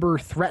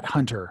cyber threat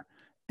hunter,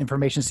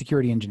 information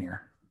security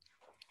engineer.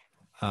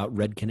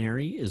 Red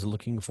Canary is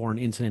looking for an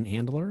incident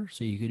handler,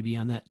 so you could be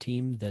on that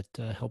team that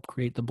helped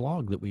create the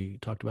blog that we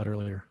talked about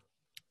earlier.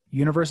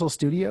 Universal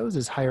Studios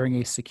is hiring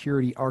a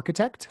security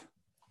architect.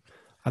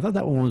 I thought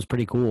that one was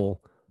pretty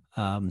cool.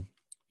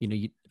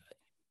 NBC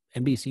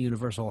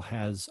Universal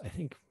has, I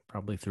think,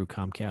 probably through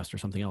Comcast or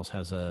something else,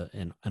 has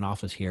an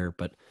office here,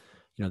 but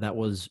that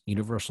was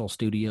Universal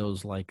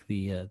Studios, like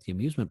the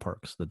amusement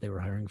parks that they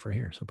were hiring for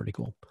here. So pretty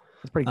cool.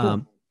 That's pretty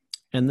cool.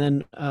 And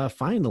then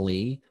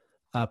finally,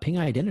 Ping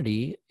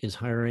Identity is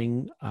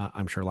hiring,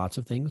 I'm sure, lots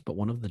of things, but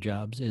one of the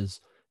jobs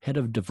is head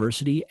of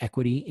diversity,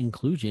 equity,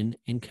 inclusion,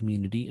 and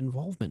community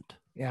involvement.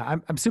 Yeah,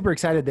 I'm super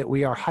excited that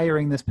we are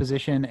hiring this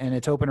position and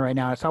it's open right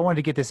now. So I wanted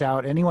to get this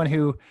out. Anyone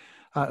who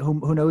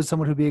knows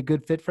someone who'd be a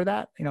good fit for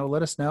that,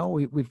 let us know.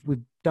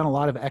 We've done a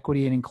lot of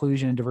equity and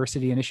inclusion and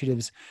diversity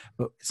initiatives,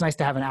 but it's nice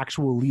to have an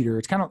actual leader.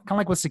 It's kind of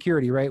like with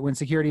security, right? When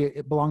security,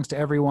 it belongs to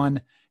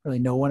everyone, really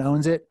no one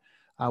owns it.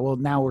 Well,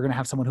 now we're going to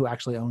have someone who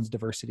actually owns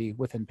diversity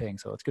within Ping.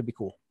 So it's going to be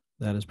cool.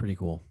 That is pretty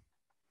cool.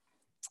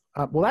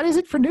 Well, that is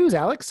it for news,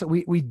 Alex. So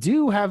we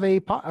do have not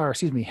a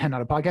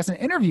podcast, an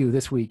interview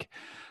this week.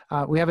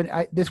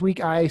 This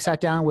week I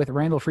sat down with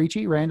Randall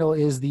Fricci. Randall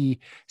is the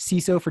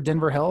CISO for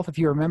Denver Health. If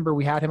you remember,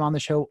 we had him on the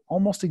show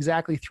almost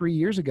exactly 3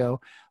 years ago.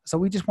 So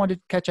we just wanted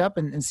to catch up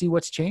and see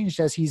what's changed,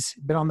 as he's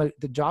been on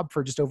the job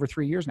for just over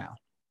 3 years now.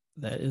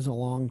 That is a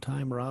long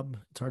time, Rob.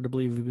 It's hard to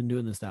believe we've been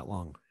doing this that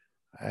long.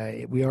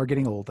 We are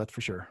getting old, that's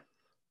for sure.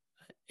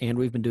 And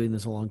we've been doing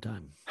this a long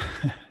time.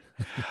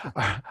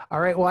 All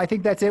right. Well, I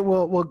think that's it.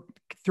 We'll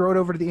throw it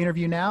over to the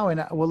interview now,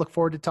 and we'll look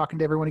forward to talking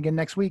to everyone again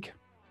next week.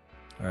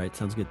 All right.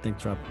 Sounds good.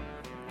 Thanks, Rob.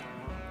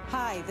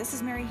 Hi, this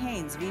is Mary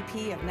Haynes,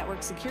 VP of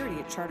Network Security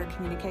at Charter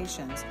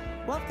Communications.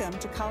 Welcome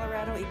to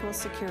Colorado Equals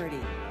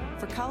Security.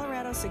 For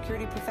Colorado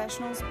security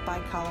professionals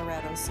by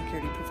Colorado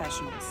security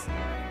professionals.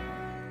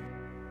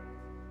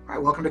 All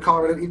right. Welcome to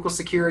Colorado Equals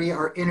Security,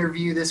 our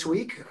interview this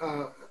week.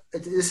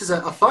 This is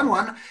a fun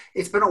one.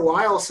 It's been a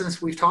while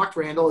since we've talked,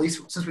 Randall, at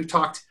least since we've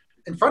talked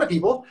in front of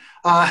people.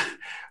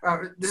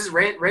 This is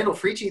Randall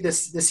Fricci, the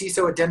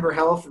CISO at Denver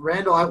Health.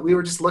 Randall, we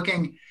were just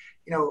looking,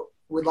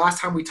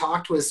 last time we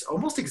talked was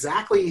almost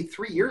exactly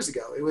 3 years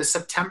ago. It was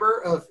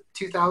September of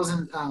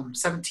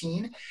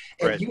 2017,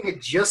 and right. You had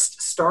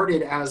just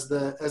started as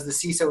the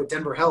CISO at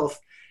Denver Health.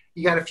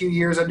 You got a few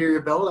years under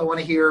your belt. I want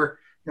to hear,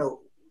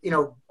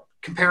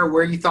 compare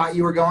where you thought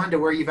you were going to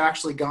where you've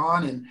actually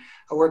gone, and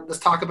let's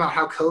talk about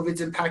how COVID's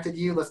impacted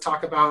you. Let's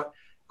talk about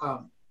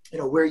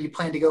where you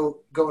plan to go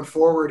going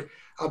forward.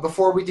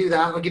 Before we do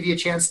that, I'll give you a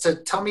chance to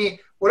tell me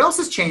what else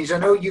has changed. I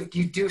know you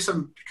do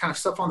some kind of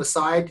stuff on the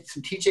side,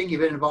 some teaching.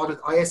 You've been involved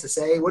with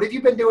ISSA. What have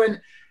you been doing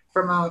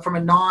from a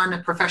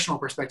non-professional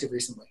perspective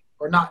recently,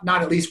 or not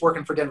at least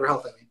working for Denver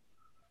Health?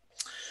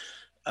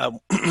 I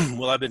mean,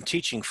 well, I've been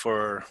teaching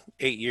for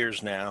 8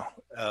 years now.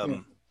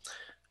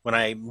 When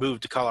I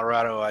moved to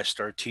Colorado, I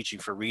started teaching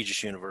for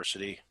Regis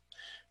University.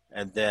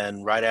 And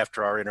then right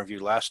after our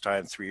interview last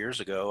time, 3 years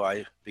ago,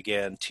 I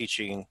began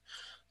teaching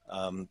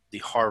the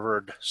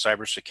Harvard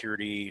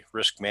Cybersecurity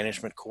Risk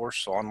Management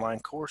course, online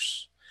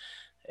course.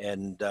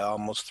 And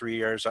almost 3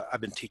 years, I've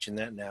been teaching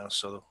that now.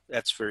 So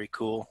that's very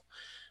cool.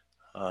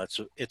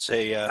 It's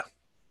a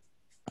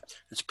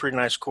pretty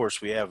nice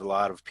course. We have a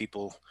lot of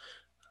people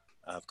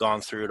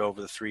gone through it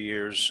over the 3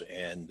 years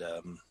and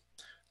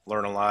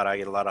learn a lot. I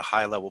get a lot of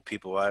high-level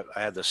people. I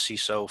had the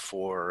CISO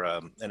for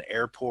an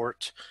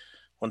airport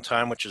one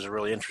time, which is a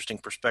really interesting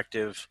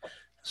perspective.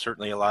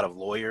 Certainly a lot of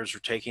lawyers are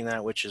taking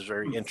that, which is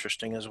very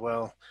interesting as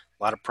well.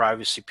 A lot of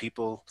privacy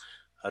people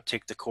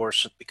take the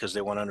course because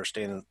they want to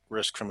understand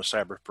risk from a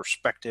cyber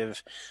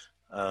perspective.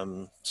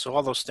 So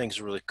all those things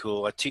are really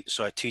cool. I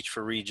teach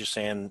for Regis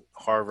and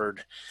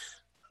Harvard.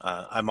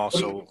 I'm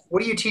also.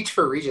 What do you teach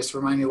for Regis?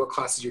 Remind me what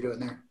classes you're doing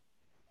there.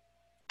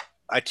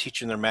 I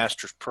teach in their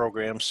master's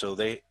program, so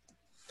they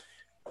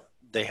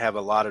have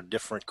a lot of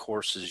different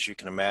courses you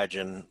can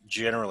imagine.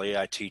 Generally,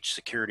 I teach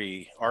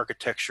security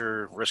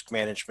architecture, risk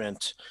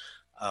management,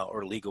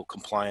 or legal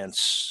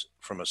compliance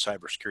from a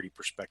cybersecurity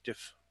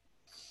perspective.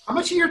 How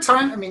much of your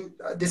time, I mean,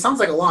 this sounds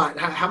like a lot.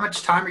 How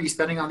much time are you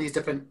spending on these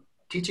different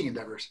teaching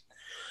endeavors?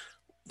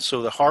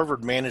 So the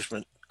Harvard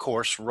management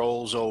course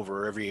rolls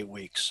over every 8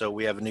 weeks. So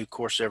we have a new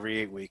course every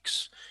 8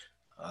 weeks.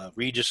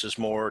 Regis is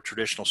more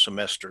traditional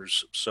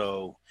semesters.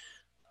 So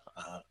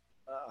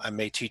I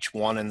may teach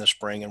one in the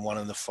spring and one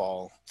in the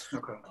fall.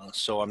 Okay.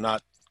 So I'm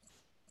not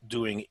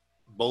doing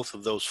both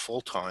of those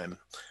full time,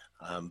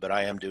 but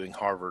I am doing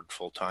Harvard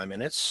full time,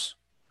 and it's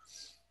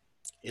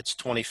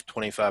 20,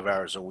 25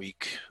 hours a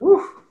week.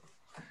 Whew.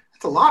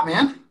 That's a lot,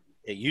 man.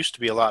 It used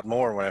to be a lot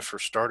more when I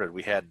first started.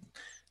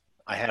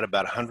 I had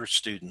about 100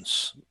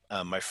 students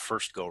my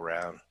first go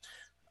round,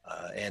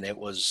 and it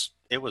was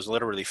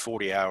literally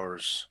 40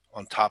 hours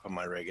on top of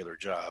my regular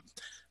job.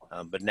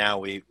 But now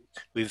we've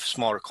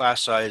smaller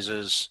class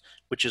sizes,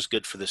 which is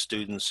good for the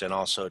students, and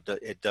also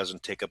it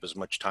doesn't take up as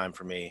much time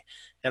for me.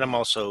 And I'm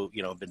also,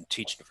 been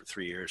teaching for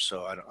 3 years,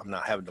 so I'm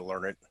not having to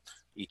learn it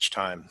each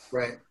time.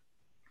 Right.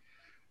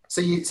 So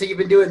you've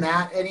been doing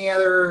that. Any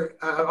other?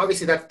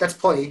 Obviously, that's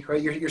plenty,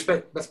 right?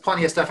 That's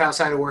plenty of stuff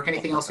outside of work.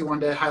 Anything else you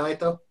wanted to highlight,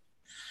 though?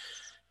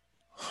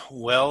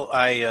 Well,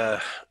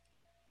 I've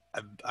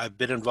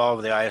been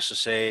involved with the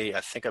ISSA.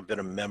 I think I've been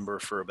a member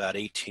for about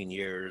 18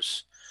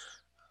 years.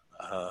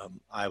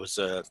 I was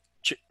a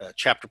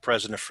chapter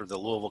president for the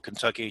Louisville,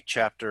 Kentucky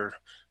chapter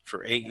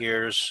for 8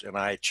 years, and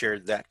I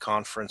chaired that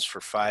conference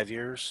for 5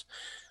 years.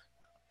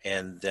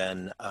 And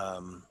then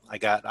I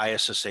got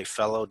ISSA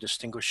Fellow,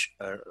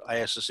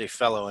 ISSA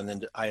Fellow, and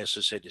then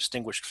ISSA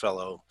Distinguished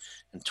Fellow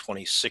in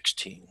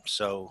 2016.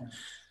 So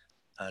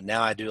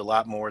now I do a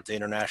lot more at the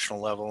international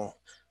level.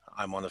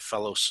 I'm on the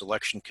Fellow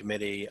Selection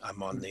Committee.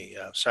 I'm on the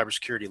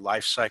Cybersecurity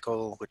Life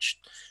Cycle, which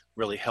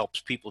really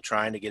helps people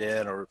trying to get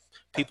in or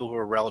people who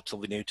are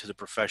relatively new to the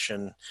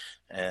profession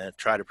and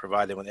try to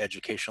provide them with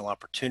educational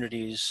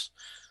opportunities.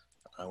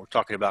 We're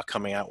talking about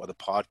coming out with a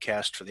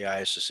podcast for the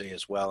ISSA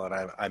as well, and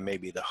I may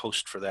be the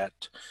host for that,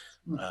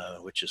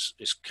 which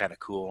is kind of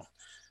cool.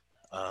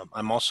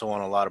 I'm also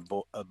on a lot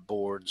of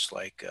boards,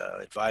 like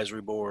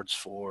advisory boards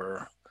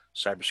for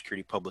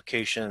cybersecurity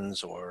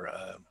publications or,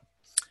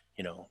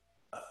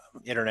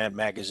 internet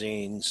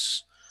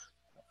magazines,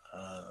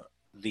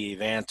 the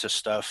Evanta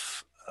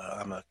stuff.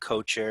 I'm a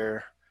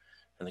co-chair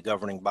in the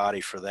governing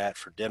body for that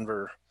for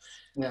Denver.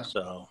 Yeah.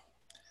 So,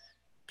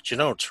 but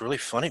it's really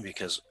funny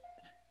because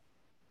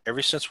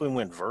ever since we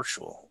went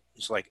virtual,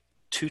 it's like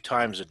 2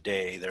 times a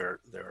day there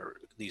are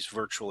these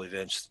virtual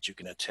events that you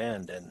can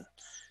attend, and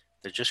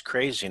they're just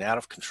crazy and out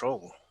of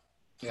control.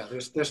 Yeah,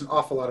 there's an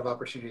awful lot of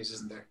opportunities,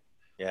 isn't there?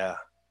 Yeah.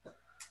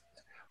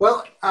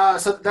 Well,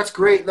 so that's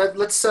great.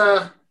 Let's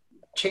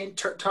turn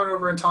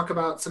over and talk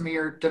about some of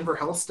your Denver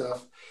Health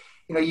stuff.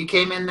 You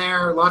came in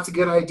there, lots of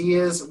good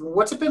ideas.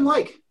 What's it been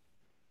like?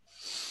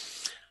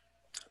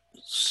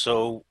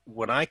 So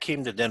when I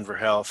came to Denver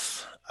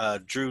Health,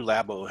 Drew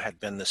Labo had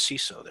been the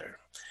CISO there.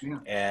 Yeah.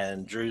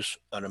 And Drew's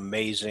an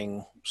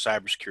amazing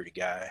cybersecurity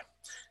guy,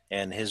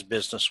 and his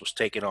business was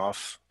taking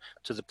off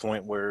to the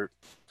point where,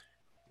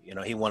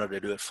 he wanted to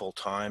do it full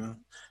time.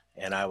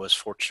 And I was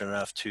fortunate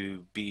enough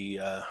to be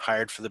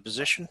hired for the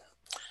position.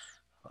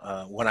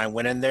 When I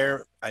went in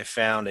there, I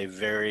found a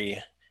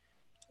very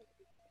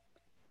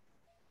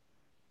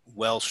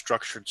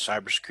well-structured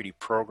cybersecurity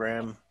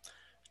program,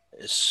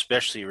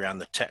 especially around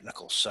the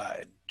technical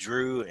side.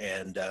 Drew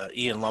and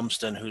Ian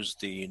Lumsden, who's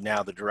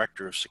now the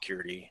director of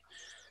security,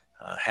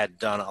 had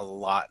done a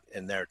lot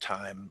in their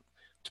time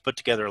to put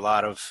together a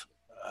lot of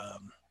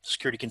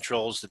security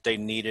controls that they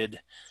needed,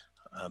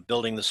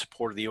 building the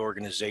support of the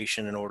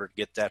organization in order to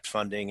get that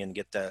funding and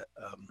get the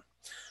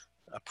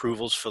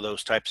approvals for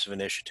those types of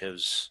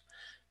initiatives,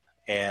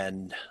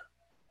 and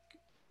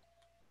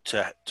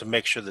to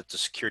make sure that the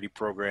security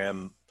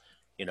program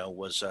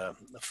was the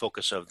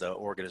focus of the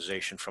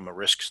organization from a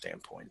risk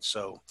standpoint.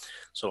 So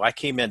I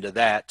came into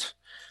that.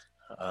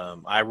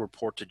 I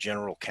report to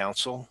general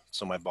counsel.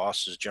 So my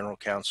boss is general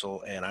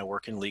counsel, and I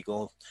work in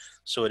legal.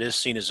 So it is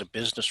seen as a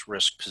business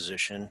risk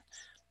position.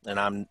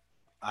 And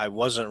I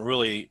wasn't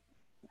really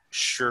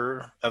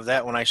sure of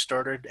that when I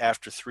started.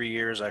 After 3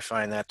 years, I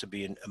find that to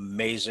be an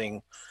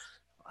amazing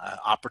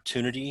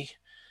opportunity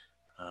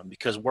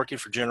because working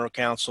for general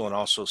counsel and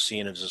also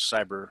seeing it as a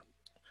cyber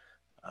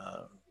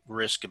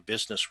risk, a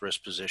business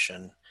risk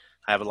position,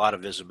 I have a lot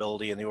of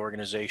visibility in the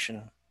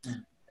organization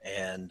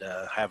and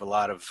have a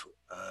lot of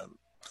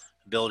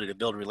ability to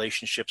build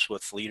relationships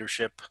with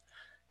leadership,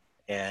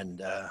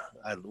 and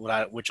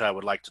which I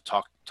would like to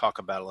talk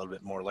about a little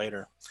bit more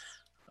later.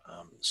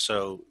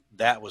 So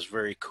that was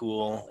very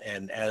cool.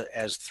 And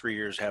as 3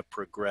 years have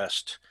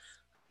progressed,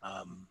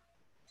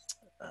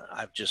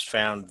 I've just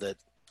found that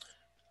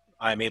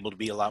I'm able to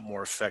be a lot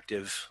more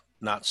effective,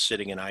 not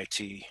sitting in IT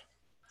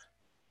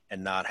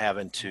and not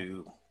having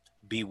to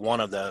be one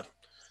of the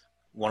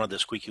one of the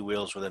squeaky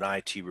wheels with an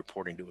IT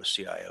reporting to a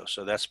CIO.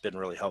 So that's been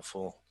really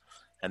helpful.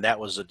 And that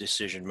was a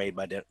decision made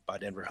by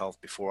Denver Health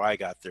before I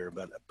got there,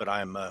 but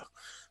I'm a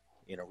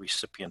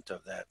recipient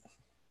of that.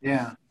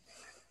 Yeah.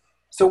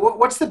 So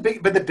what's the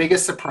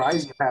biggest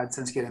surprise you've had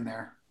since getting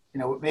there?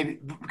 Maybe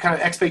kind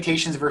of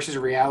expectations versus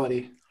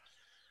reality.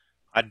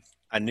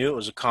 I knew it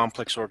was a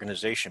complex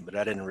organization, but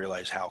I didn't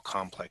realize how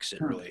complex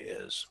it really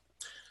is.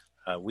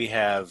 We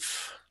have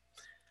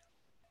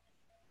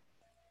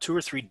 2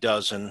 or 3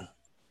 dozen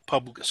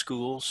public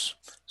schools.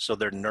 So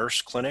their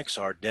nurse clinics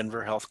are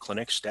Denver Health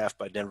clinics staffed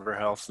by Denver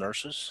Health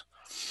nurses.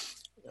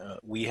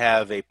 We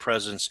have a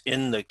presence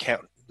in the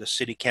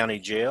city county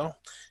jail.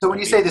 So when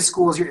you say the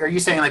schools, are you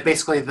saying like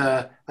basically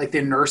the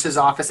nurse's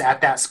office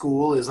at that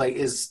school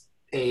is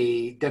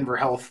a Denver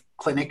Health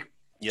clinic?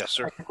 Yes,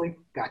 sir. Technically?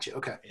 Gotcha.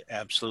 Okay. It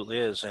absolutely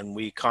is. And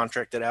we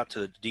contract it out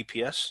to the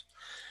DPS.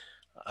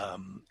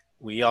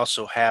 We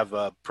also have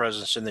a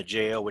presence in the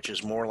jail, which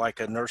is more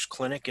like a nurse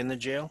clinic in the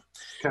jail.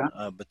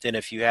 Okay. But then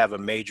if you have a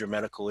major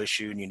medical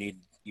issue and you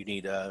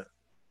need a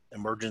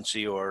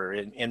emergency or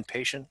an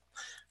inpatient,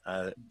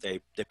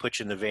 they put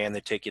you in the van, they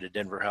take you to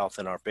Denver Health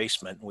in our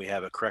basement. We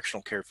have a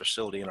correctional care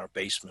facility in our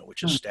basement,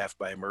 which is staffed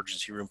by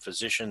emergency room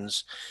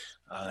physicians,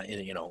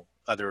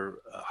 other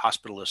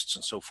hospitalists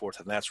and so forth.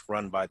 And that's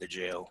run by the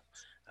jail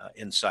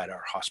inside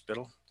our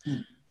hospital.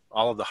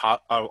 All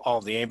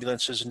of the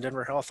ambulances in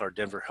Denver Health are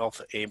Denver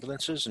Health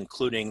ambulances,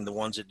 including the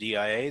ones at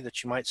DIA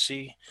that you might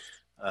see.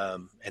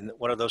 And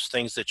one of those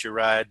things that you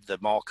ride, the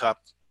mall cop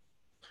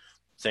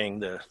thing,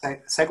 the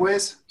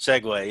Segways?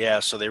 Segway,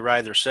 yeah. So they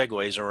ride their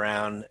Segways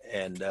around,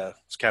 and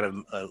it's kind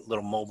of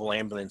little mobile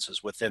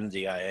ambulances within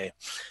DIA.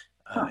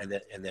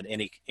 And then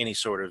any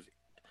sort of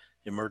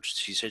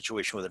emergency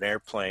situation with an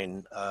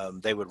airplane,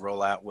 they would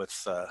roll out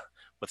with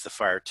the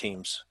fire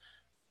teams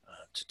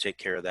to take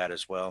care of that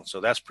as well. So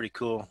that's pretty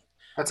cool.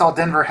 That's all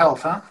Denver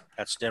Health, huh?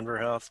 That's Denver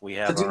Health. We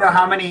have. So do you know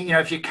how many,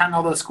 if you count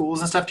all those schools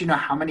and stuff, do you know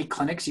how many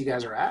clinics you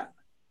guys are at?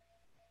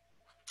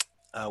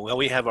 Well,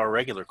 we have our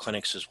regular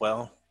clinics as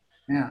well.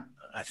 Yeah.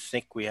 I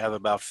think we have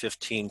about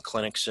 15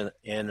 clinics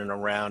in and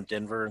around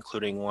Denver,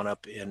 including one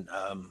up in,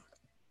 I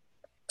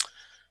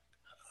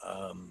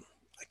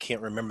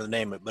can't remember the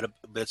name of it,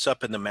 but it's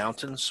up in the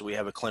mountains. So we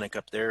have a clinic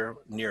up there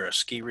near a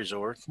ski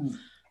resort.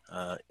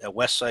 A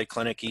West Side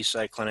clinic, East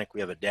Side clinic. We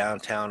have a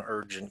downtown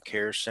urgent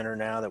care center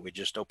now that we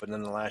just opened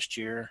in the last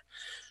year.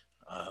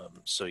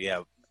 So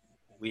yeah,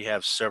 we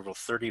have several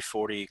 30,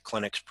 40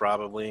 clinics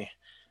probably.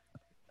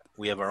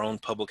 We have our own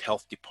public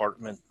health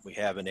department. We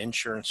have an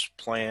insurance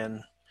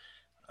plan.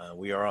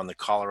 We are on the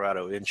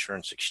Colorado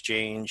Insurance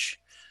Exchange.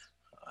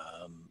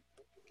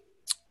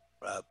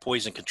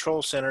 Poison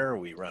Control Center.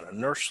 We run a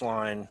nurse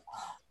line.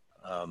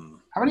 How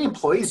many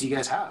employees do you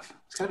guys have?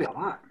 It's got to be a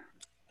lot.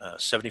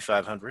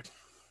 7,500.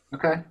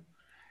 Okay.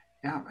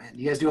 Yeah, man.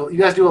 You guys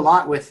do a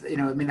lot with,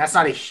 that's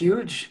not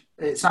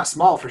it's not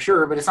small for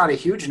sure, but it's not a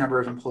huge number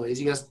of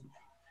employees. You guys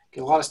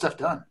get a lot of stuff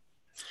done.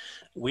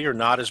 We are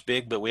not as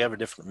big, but we have a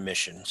different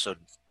mission. So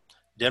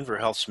Denver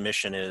Health's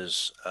mission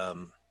is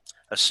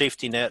a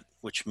safety net,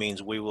 which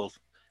means we will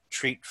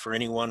treat for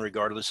anyone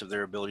regardless of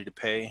their ability to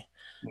pay.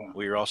 Yeah.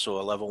 We are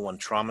also a level 1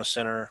 trauma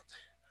center,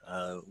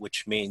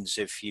 which means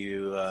if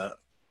you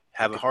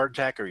have a heart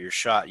attack or you're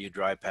shot, you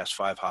drive past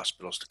 5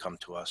 hospitals to come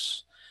to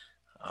us.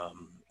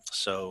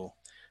 So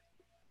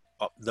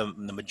the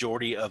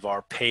majority of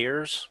our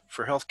payers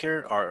for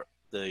healthcare are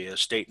the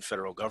state and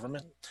federal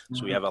government.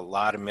 So we have a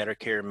lot of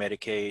Medicare,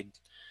 Medicaid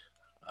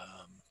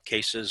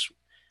cases,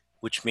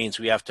 which means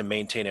we have to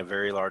maintain a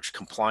very large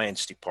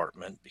compliance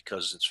department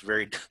because it's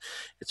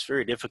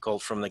very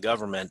difficult from the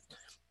government.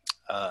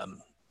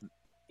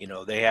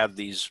 They have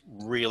these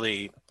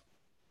really,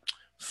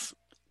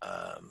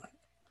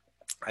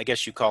 I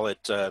guess you call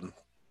it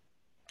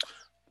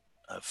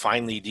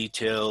finely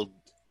detailed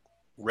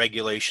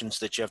regulations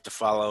that you have to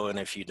follow. And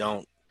if you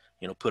don't,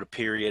 put a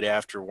period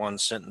after one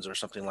sentence or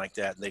something like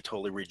that, they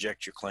totally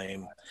reject your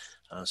claim.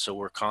 So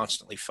we're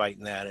constantly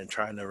fighting that and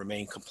trying to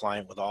remain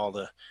compliant with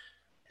all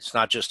it's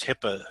not just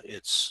HIPAA,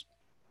 it's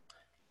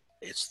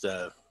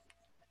the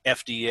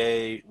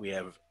FDA. We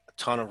have a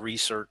ton of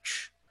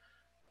research.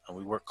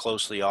 We work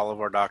closely. All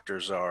of our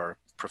doctors are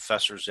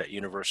professors at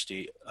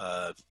University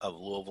of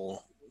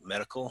Louisville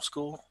Medical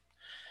School.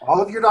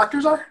 All of your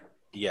doctors are?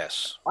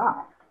 Yes.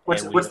 Wow.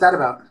 What's that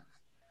about?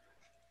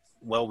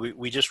 Well,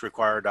 we just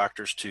require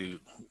doctors to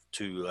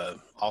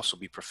also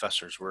be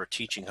professors. We're a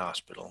teaching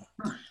hospital.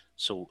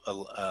 So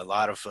a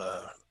lot of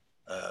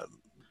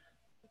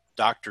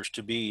doctors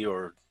to be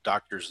or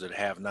doctors that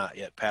have not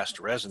yet passed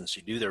a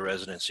residency do their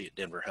residency at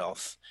Denver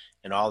Health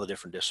in all the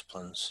different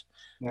disciplines.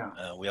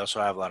 Yeah. We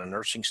also have a lot of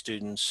nursing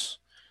students,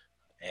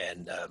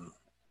 and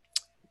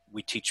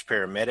we teach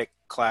paramedic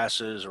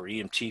classes or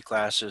EMT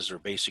classes or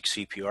basic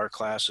CPR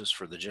classes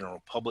for the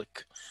general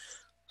public.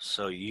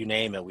 So you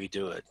name it, we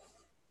do it.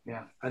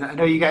 Yeah. I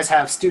know you guys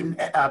have student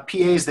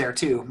PAs there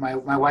too. My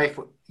wife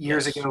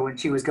years ago when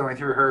she was going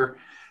through her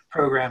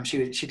program.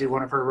 She did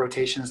one of her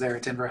rotations there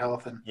at Denver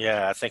Health, and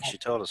Yeah, I think she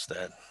told us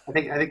that. I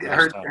think I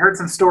last time. heard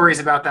some stories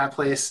about that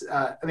place.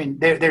 I mean,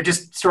 they're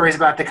just stories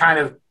about the kind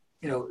of,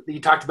 you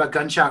talked about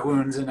gunshot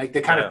wounds and like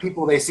the kind of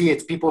people they see.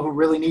 It's people who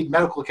really need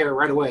medical care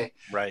right away.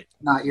 Right.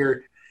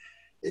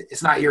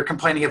 It's not your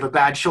complaining of a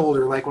bad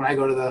shoulder like when I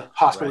go to the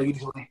hospital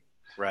usually.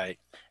 Right.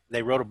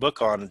 They wrote a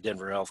book on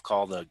Denver Health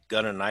called The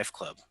Gun and Knife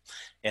Club,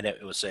 and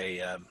it was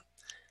an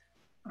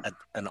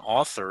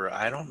author.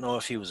 I don't know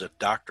if he was a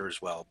doctor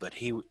as well, but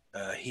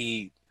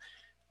he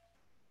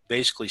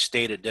basically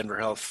stayed at Denver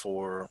Health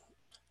for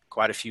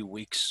quite a few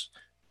weeks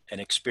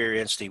and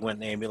experienced. He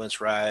went in ambulance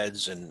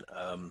rides, and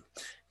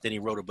then he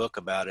wrote a book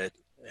about it.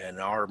 And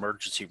our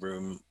emergency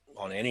room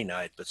on any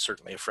night, but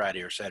certainly a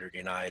Friday or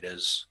Saturday night,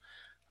 is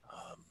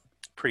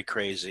pretty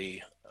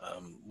crazy.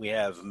 We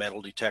have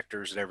metal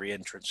detectors at every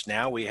entrance.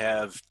 Now we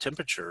have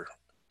temperature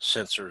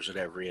sensors at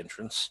every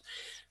entrance,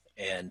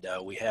 and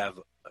we have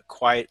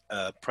quite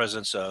a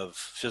presence of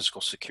physical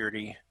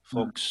security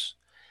folks.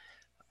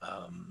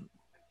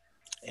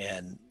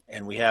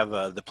 And we have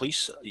the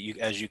police,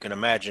 as you can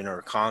imagine,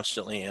 are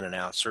constantly in and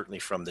out, certainly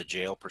from the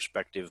jail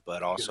perspective,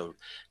 but also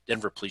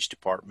Denver Police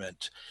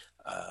Department.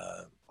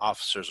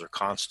 Officers are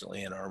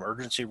constantly in our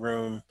emergency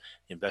room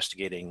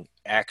investigating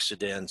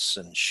accidents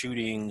and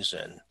shootings,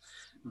 and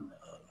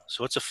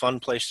so it's a fun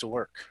place to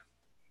work.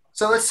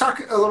 So let's talk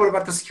a little bit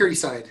about the security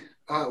side.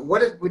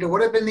 What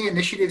have been the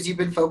initiatives you've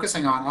been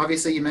focusing on?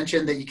 Obviously, you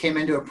mentioned that you came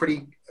into a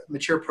pretty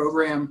mature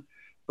program,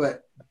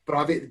 but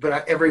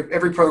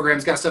every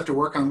program's got stuff to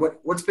work on.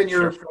 What's been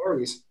your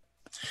priorities?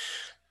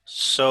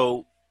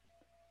 So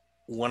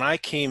when I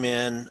came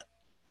in,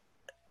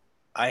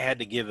 I had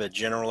to give a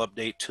general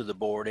update to the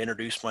board,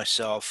 introduce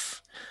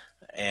myself,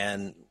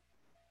 and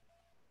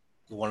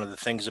one of the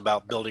things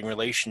about building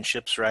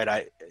relationships, right?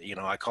 I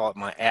call it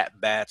my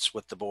at-bats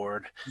with the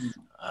board.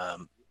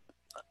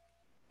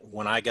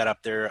 When I got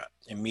up there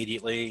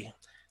immediately,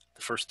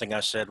 the first thing I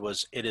said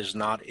was, it is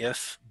not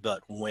if,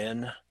 but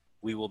when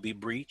we will be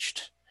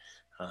breached.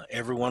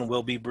 Everyone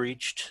will be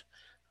breached.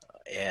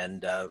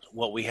 And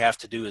what we have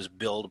to do is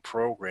build a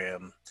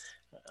program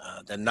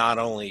that not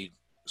only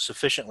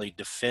sufficiently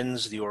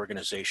defends the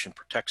organization,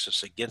 protects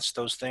us against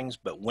those things,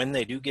 but when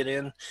they do get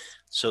in,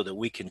 so that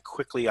we can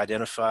quickly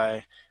identify,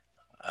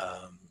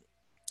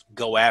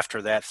 go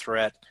after that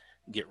threat,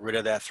 get rid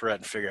of that threat,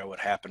 and figure out what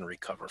happened,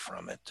 recover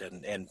from it,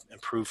 and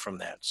improve from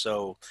that.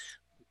 So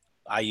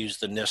I use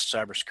the NIST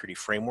cybersecurity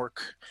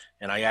framework,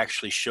 and I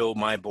actually show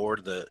my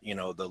board the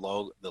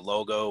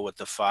logo with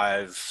the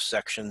 5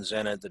 sections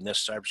in it, the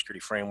NIST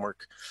cybersecurity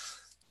framework.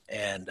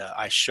 And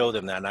I show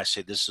them that, and I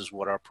say, this is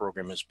what our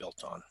program is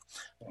built on.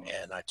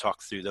 And I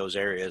talk through those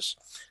areas.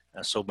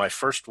 And so my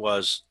first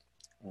was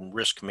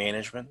risk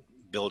management,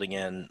 building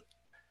in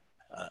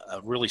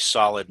a really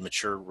solid,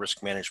 mature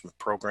risk management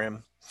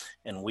program.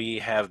 And we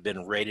have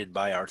been rated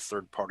by our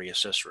third-party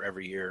assessor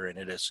every year, and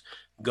it has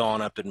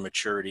gone up in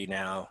maturity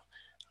now.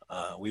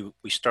 We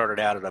started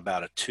out at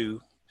about a 2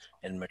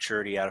 in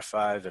maturity out of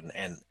 5,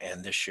 and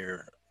this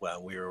year,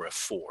 well, we were a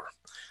 4.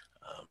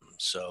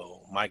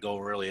 So my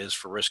goal really is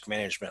for risk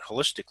management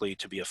holistically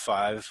to be a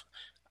 5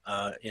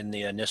 in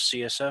the NIST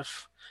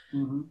CSF.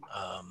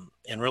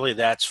 And really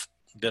that's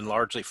been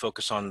largely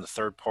focused on the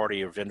third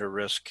party or vendor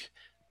risk,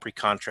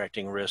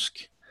 pre-contracting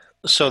risk.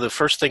 So the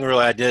first thing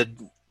really I did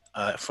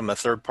from a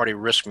third party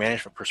risk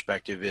management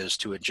perspective is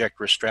to inject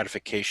risk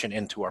stratification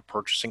into our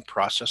purchasing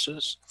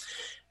processes.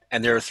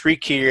 And there are 3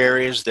 key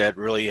areas that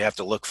really you have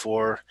to look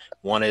for.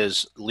 One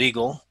is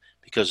legal,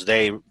 because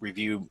they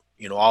review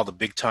all the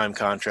big time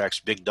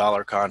contracts, big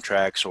dollar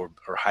contracts, or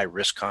high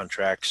risk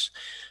contracts.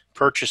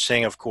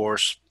 Purchasing, of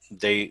course,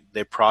 they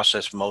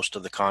process most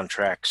of the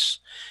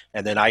contracts.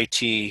 And then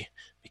IT,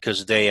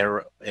 because they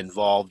are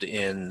involved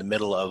in the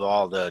middle of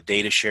all the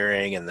data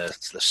sharing and the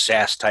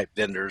SaaS type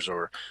vendors,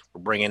 or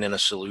we're bringing in a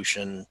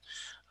solution.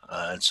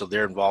 And so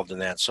they're involved in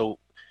that. So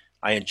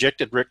I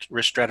injected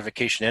risk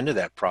stratification into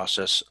that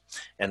process.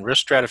 And risk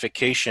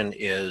stratification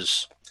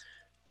is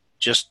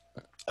just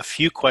a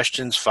few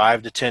questions,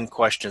 5 to 10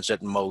 questions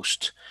at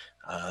most,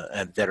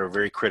 and that are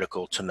very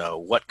critical to know.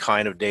 What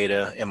kind of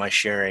data am I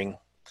sharing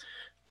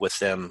with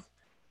them?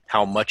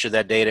 How much of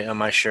that data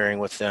am I sharing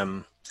with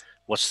them?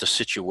 What's the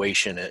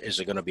situation? Is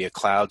it going to be a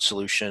cloud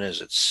solution?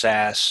 Is it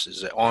SaaS?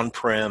 Is it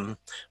on-prem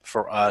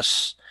for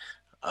us?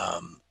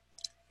 And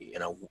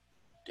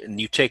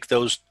you take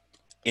those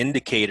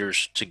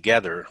indicators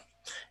together,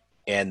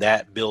 and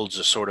that builds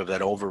a sort of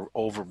that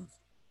overview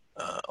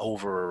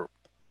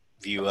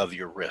of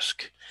your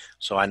risk.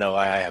 So I know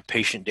I have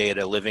patient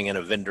data living in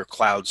a vendor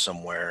cloud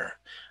somewhere.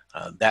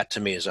 That to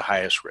me is the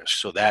highest risk.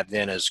 So that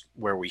then is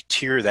where we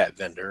tier that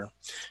vendor.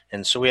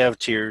 And so we have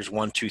tiers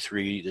 1, 2,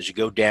 3. As you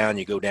go down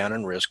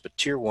in risk, but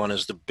tier 1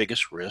 is the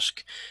biggest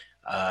risk.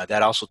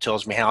 That also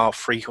tells me how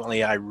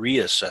frequently I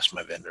reassess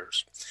my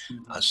vendors.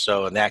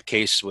 So in that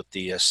case, with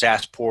the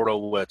SaaS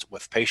portal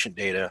with patient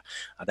data,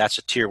 that's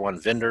a tier 1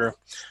 vendor.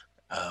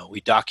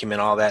 We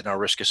document all that in our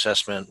risk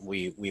assessment.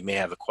 We may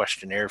have a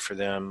questionnaire for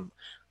them.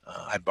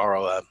 I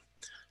borrow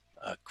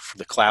For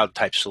the cloud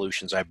type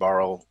solutions, I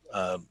borrow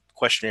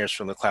questionnaires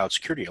from the Cloud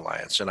Security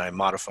Alliance, and I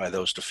modify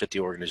those to fit the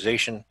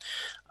organization,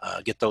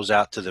 get those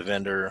out to the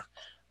vendor.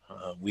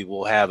 We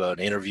will have an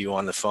interview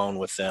on the phone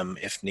with them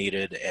if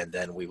needed, and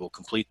then we will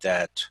complete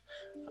that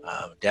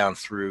down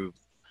through,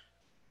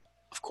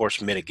 of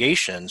course,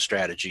 mitigation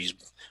strategies,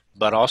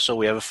 but also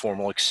we have a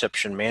formal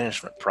exception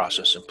management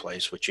process in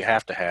place, which you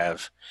have to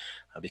have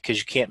because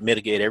you can't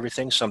mitigate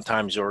everything.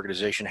 Sometimes the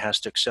organization has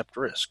to accept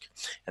risk,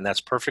 and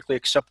that's perfectly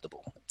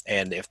acceptable.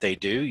 And if they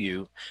do,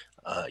 you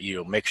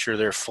make sure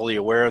they're fully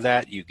aware of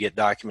that. You get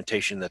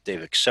documentation that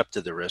they've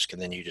accepted the risk,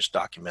 and then you just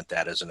document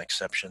that as an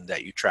exception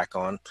that you track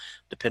on,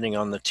 depending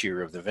on the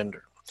tier of the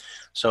vendor.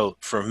 So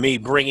for me,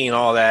 bringing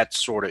all that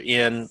sort of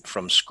in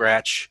from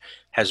scratch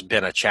has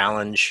been a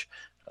challenge.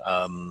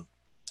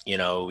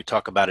 We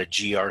talk about a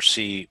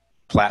GRC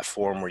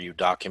platform where you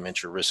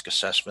document your risk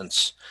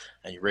assessments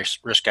and your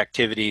risk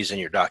activities and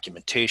your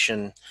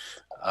documentation.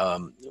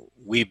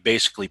 We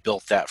basically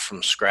built that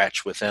from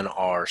scratch within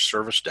our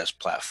service desk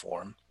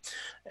platform.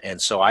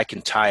 And so I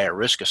can tie a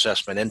risk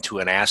assessment into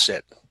an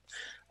asset.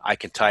 I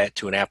can tie it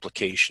to an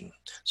application.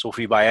 So if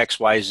we buy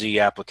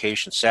XYZ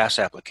application, SaaS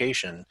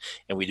application,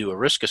 and we do a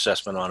risk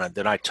assessment on it,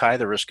 then I tie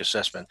the risk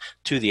assessment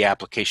to the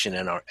application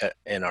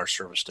in our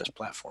service desk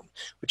platform,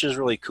 which is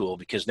really cool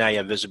because now you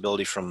have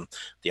visibility from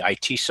the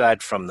IT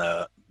side, from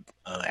the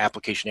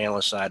application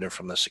analyst side, and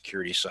from the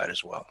security side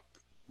as well.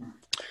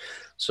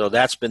 So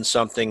that's been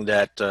something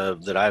that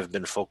I've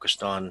been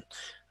focused on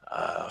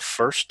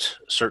first.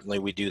 Certainly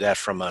we do that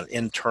from an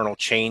internal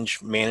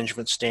change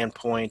management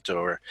standpoint,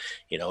 or,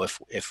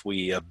 if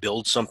we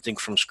build something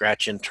from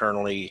scratch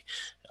internally,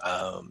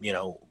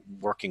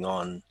 working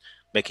on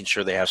making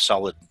sure they have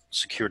solid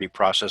security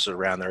processes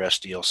around their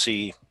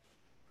SDLC.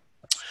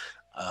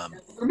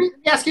 Let me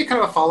ask you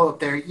kind of a follow-up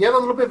there. You have a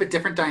little bit of a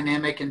different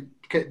dynamic, and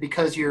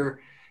because you're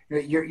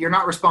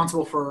not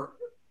responsible for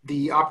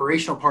the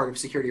operational part of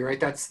security, right?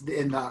 That's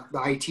in the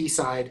IT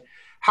side.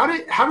 How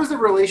does the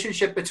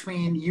relationship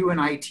between you and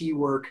IT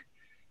work?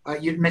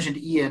 You mentioned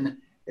Ian.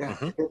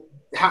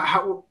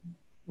 Mm-hmm.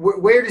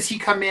 Where does he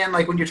come in?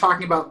 Like when you're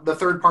talking about the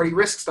third-party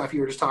risk stuff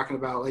you were just talking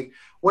about, like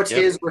what's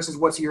his versus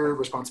what's your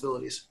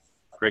responsibilities?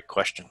 Great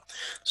question.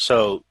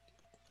 So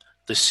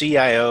the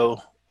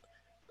CIO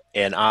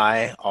and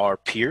I are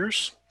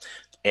peers,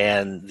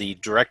 and the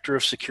director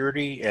of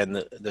security and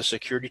the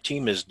security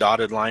team is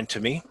dotted line to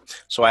me.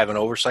 So I have an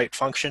oversight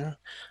function,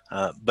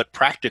 but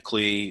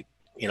practically,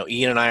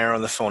 Ian and I are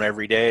on the phone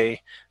every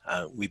day.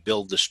 We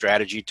build the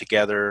strategy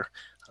together.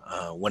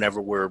 Whenever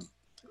we're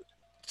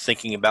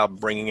thinking about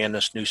bringing in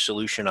this new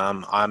solution,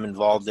 I'm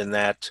involved in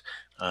that.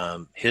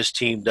 His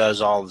team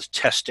does all the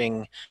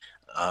testing,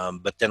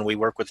 but then we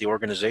work with the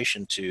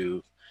organization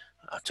to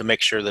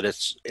make sure that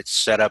it's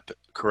set up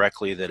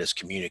correctly, that it's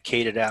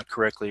communicated out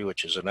correctly,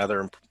 which is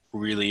another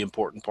really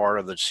important part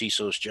of the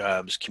CISO's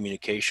job is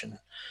communication.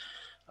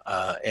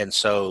 And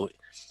so,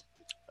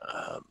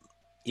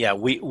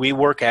 we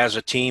work as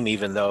a team,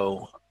 even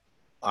though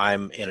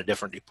I'm in a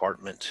different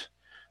department.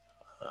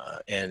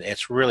 And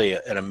it's really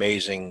an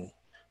amazing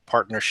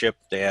partnership.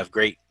 They have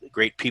great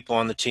people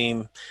on the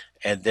team.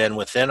 And then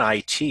within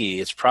IT,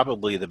 it's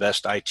probably the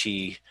best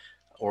IT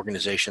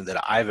organization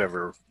that I've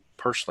ever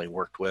personally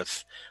worked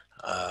with.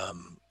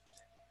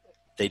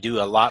 They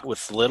do a lot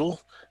with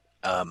little.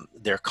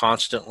 They're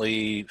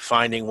constantly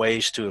finding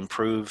ways to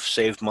improve,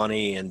 save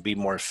money, and be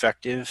more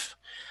effective.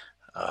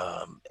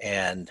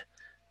 And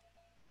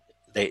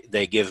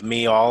they give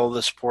me all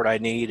the support I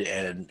need,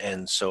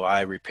 and so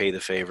I repay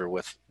the favor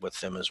with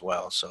them as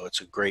well. So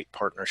it's a great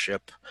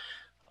partnership.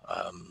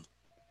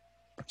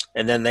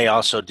 And then they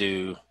also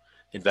do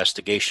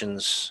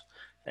investigations,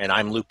 and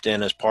I'm looped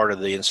in as part of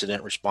the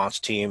incident response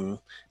team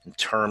in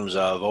terms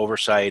of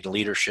oversight and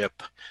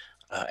leadership,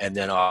 and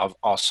then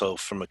also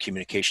from a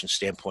communication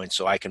standpoint,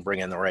 so I can bring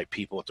in the right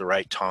people at the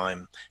right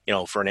time,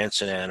 for an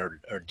incident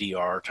or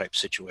DR type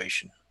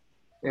situation.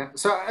 Yeah.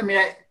 So, I mean,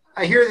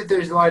 I hear that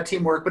there's a lot of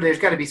teamwork, but there's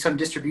got to be some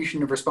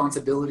distribution of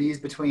responsibilities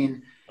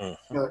between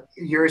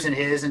yours and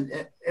his. And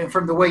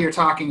from the way you're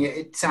talking,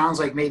 it sounds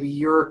like maybe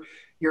you're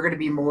going to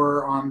be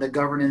more on the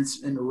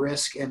governance and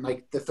risk and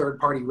like the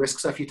third-party risk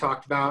stuff you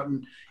talked about.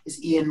 And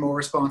is Ian more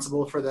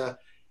responsible for the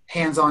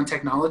hands-on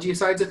technology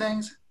sides of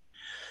things?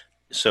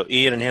 So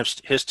Ian and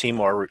his team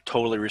are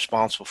totally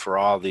responsible for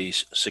all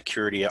these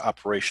security,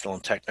 operational,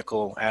 and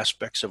technical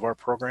aspects of our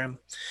program.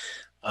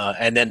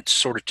 And then to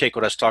sort of take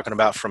what I was talking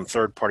about from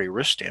third-party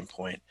risk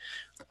standpoint,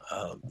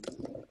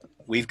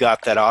 we've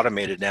got that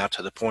automated now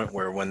to the point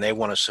where when they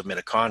want to submit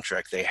a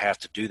contract, they have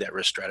to do that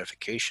risk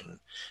stratification.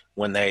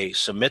 When they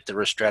submit the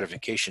risk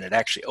stratification, it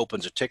actually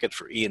opens a ticket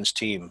for Ian's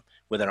team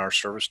within our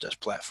service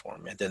desk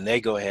platform. And then they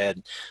go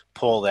ahead,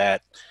 pull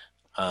that,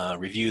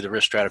 review the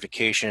risk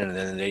stratification, and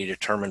then they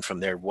determine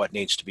from there what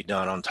needs to be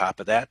done on top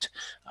of that.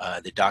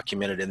 They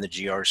document it in the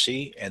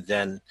GRC, and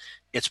then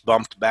it's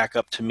bumped back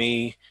up to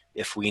me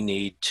if we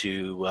need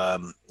to,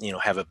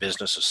 have a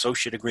business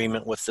associate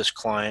agreement with this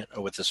client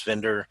or with this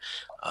vendor.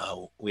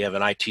 We have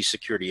an IT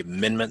security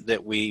amendment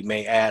that we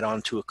may add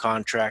onto a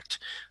contract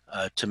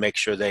to make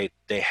sure they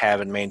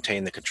have and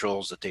maintain the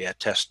controls that they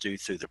attest to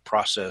through the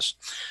process.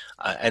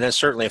 And then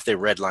certainly if they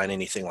redline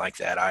anything like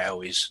that, I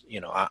always,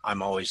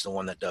 I'm always the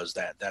one that does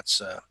that.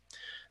 That's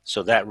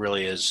so that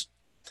really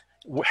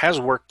has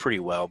worked pretty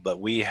well, but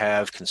we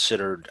have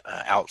considered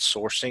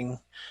outsourcing.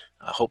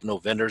 I hope no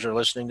vendors are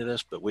listening to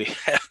this, but we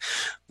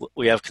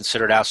have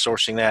considered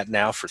outsourcing that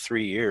now for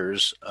 3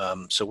 years.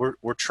 So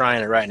we're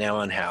trying it right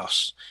now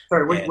in-house.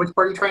 Sorry, which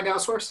part are you trying to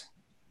outsource?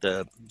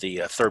 The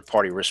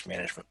third-party risk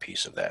management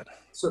piece of that.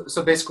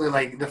 So basically,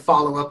 like the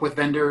follow-up with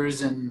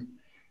vendors and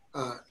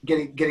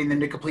getting them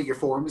to complete your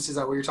forms. Is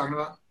that what you're talking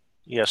about?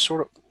 Yeah,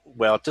 sort of.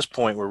 Well, at this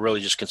point, we're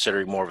really just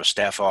considering more of a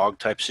staff aug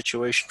type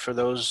situation for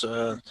those,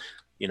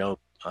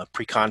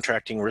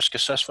 pre-contracting risk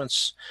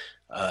assessments.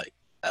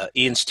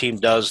 Ian's team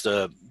does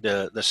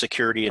the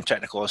security and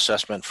technical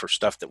assessment for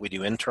stuff that we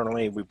do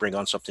internally. We bring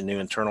on something new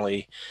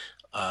internally,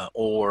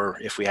 or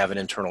if we have an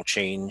internal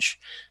change.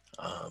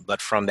 But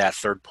from that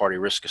third-party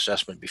risk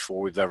assessment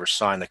before we've ever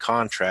signed the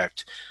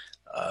contract,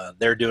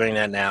 they're doing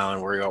that now,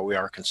 and we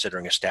are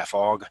considering a staff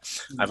aug.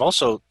 Mm-hmm. I've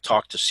also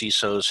talked to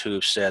CISOs who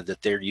said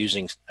that they're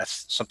using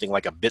something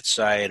like a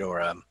BitSight or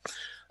a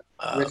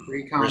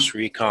risk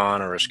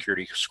recon or a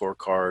security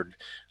scorecard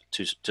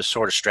to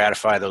sort of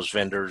stratify those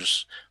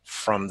vendors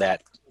from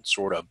that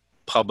sort of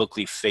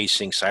publicly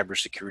facing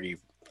cybersecurity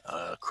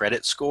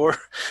credit score.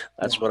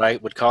 That's what I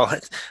would call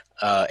it.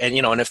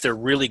 And if they're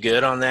really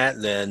good on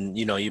that, then,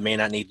 you may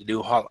not need to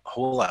do a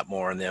whole lot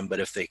more on them. But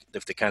if they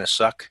kind of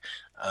suck,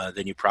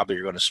 then you probably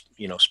are going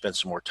to, spend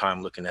some more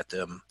time looking at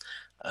them.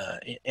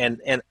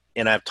 And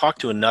I've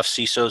talked to enough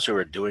CISOs who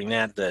are doing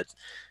that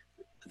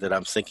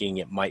I'm thinking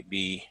it might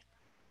be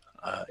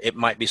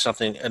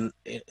something, and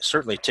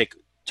certainly take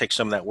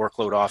some of that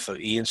workload off of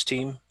Ian's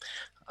team.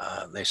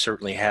 They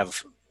certainly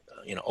have,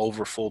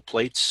 over full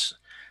plates.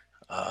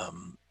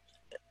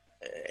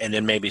 And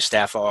then maybe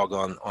staff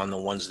aug on the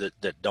ones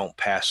that don't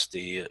pass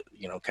the,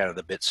 kind of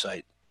the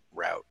BitSight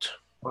route.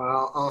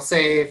 Well, I'll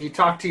say if you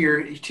talk to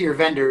your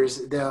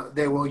vendors,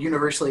 they will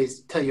universally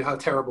tell you how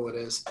terrible it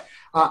is.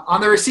 On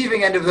the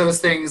receiving end of those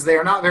things, they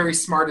are not very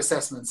smart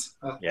assessments.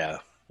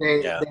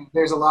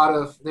 There's a lot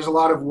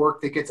of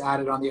work that gets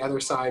added on the other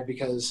side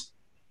because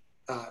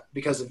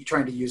of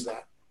trying to use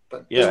that.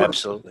 But yeah,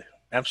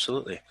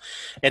 absolutely.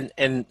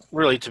 And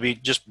really, to be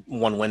just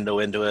one window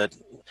into it,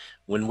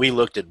 when we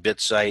looked at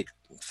BitSight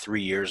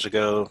 3 years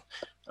ago,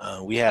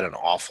 we had an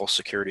awful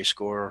security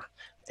score,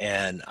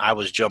 and I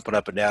was jumping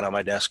up and down on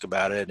my desk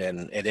about it,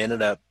 and it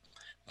ended up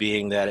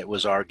being that it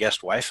was our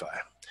guest Wi-Fi.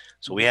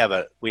 So we have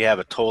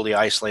a totally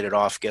isolated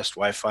off guest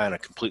Wi-Fi and a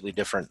completely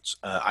different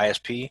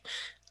ISP,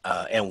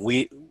 and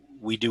we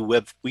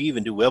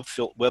even do web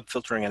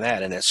filtering in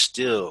that, and it's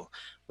still,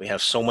 we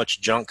have so much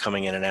junk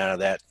coming in and out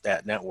of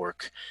that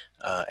network,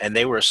 and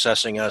they were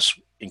assessing us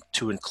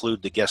to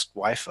include the guest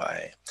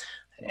Wi-Fi,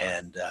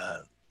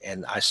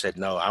 and I said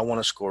no, I want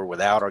to score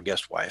without our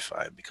guest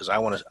Wi-Fi because I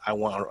want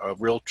a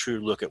real true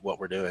look at what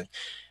we're doing,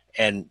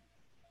 and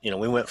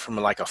we went from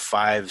like a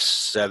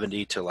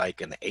 570 to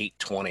like an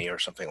 820 or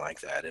something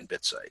like that in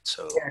BitSight.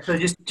 So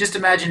just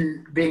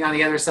imagine being on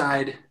the other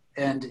side,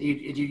 and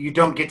you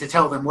don't get to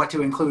tell them what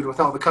to include with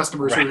all the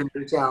customers who are going to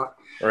reach out.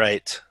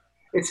 Right.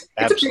 It's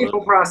a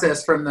painful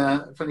process from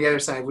the other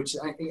side, which,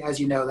 as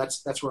you know,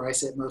 that's where I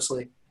sit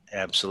mostly.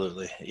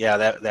 Absolutely. Yeah,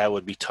 that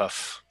would be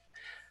tough.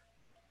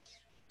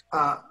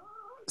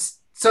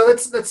 So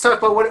let's talk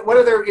about what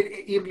other,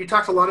 you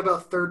talked a lot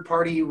about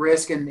third-party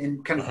risk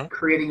and kind of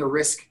creating a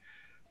risk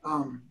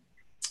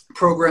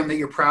program that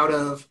you're proud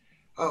of.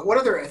 What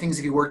other things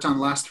have you worked on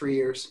the last 3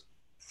 years?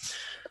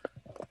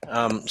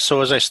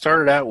 So as I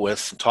started out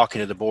with talking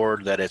to the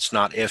board that it's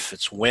not if,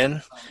 it's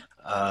when.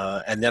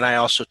 And then I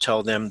also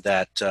tell them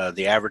that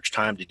the average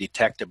time to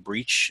detect a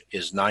breach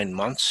is 9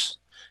 months.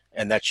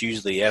 And that's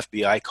usually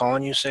FBI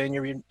calling you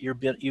saying you've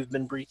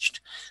been breached.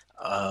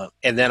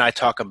 And then I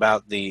talk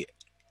about the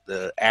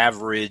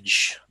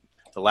average,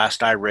 the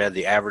last I read,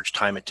 the average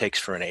time it takes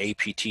for an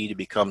APT to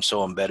become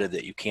so embedded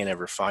that you can't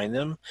ever find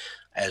them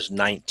as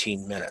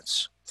 19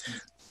 minutes.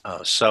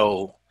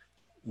 So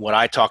what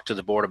I talk to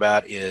the board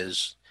about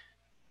is,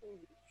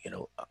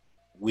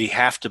 we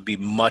have to be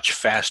much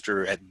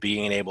faster at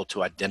being able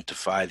to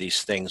identify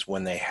these things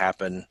when they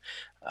happen,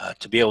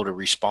 to be able to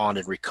respond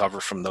and recover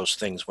from those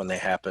things when they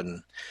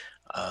happen.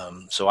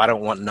 So I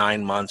don't want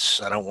 9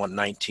 months. I don't want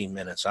 19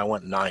 minutes. I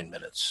want 9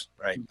 minutes,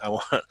 right? I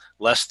want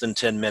less than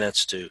 10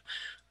 minutes to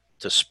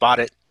spot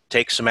it,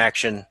 take some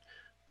action,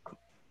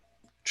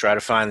 try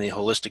to find the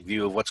holistic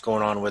view of what's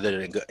going on with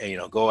it,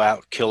 and go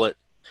out, kill it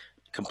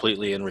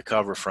completely and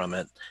recover from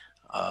it.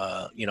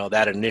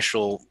 That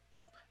initial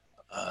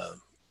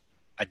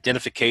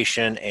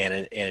identification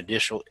and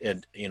additional,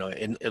 in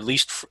at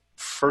least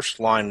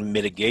first line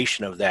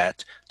mitigation of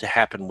that to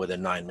happen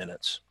within 9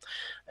 minutes.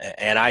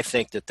 And I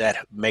think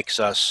that makes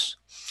us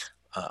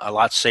a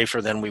lot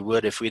safer than we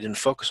would if we didn't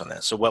focus on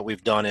that. So what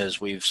we've done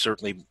is we've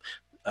certainly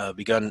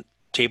begun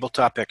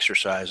tabletop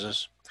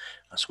exercises.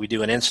 So we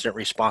do an incident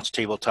response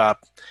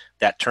tabletop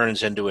that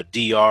turns into a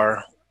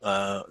DR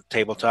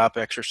tabletop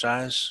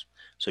exercise.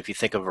 So if you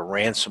think of a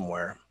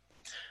ransomware,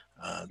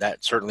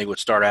 that certainly would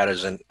start out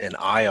as an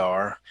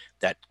IR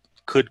that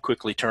could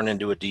quickly turn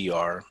into a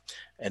DR.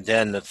 And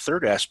then the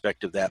third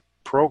aspect of that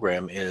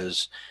program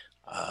is,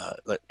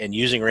 and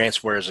using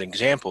ransomware as an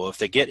example, if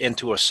they get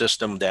into a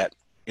system that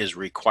is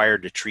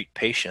required to treat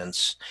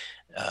patients,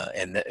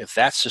 and if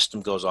that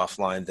system goes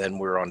offline, then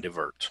we're on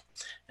Divert.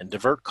 And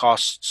Divert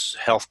costs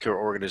healthcare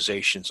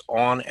organizations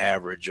on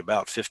average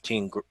about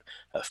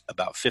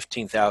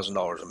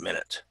 $15,000 a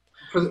minute.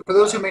 For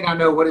those who may not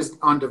know, what does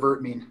on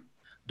Divert mean?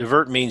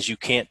 Divert means you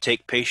can't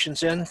take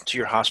patients in to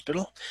your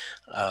hospital.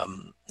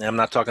 And I'm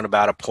not talking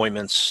about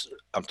appointments.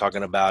 I'm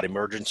talking about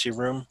emergency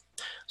room.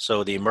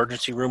 So the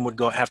emergency room would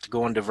have to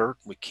go on Divert.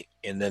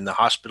 And then the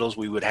hospitals,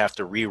 we would have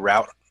to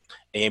reroute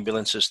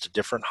ambulances to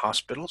different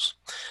hospitals.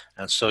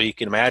 And so you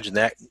can imagine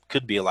that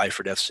could be a life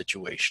or death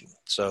situation.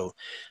 So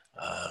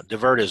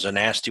Divert is a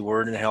nasty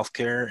word in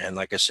healthcare. And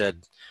like I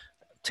said,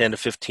 $10,000 to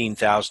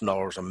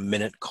 $15,000 a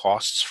minute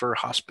costs for a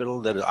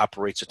hospital that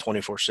operates a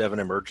 24/7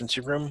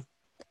 emergency room.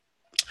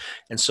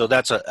 And so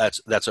that's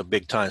a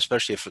big time,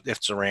 especially if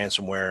it's a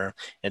ransomware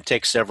and it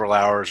takes several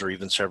hours or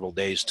even several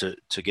days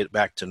to get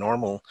back to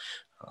normal.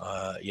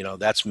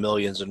 That's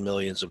millions and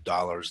millions of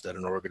dollars that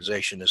an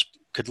organization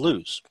could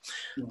lose.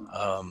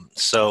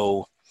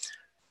 So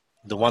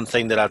the one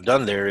thing that I've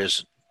done there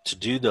is to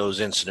do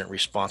those incident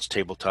response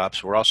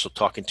tabletops. We're also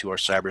talking to our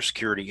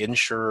cybersecurity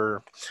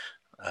insurer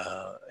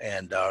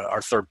and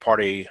our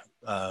third-party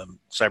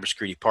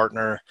cybersecurity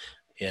partner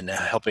in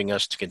helping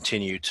us to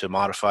continue to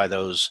modify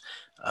those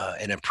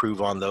and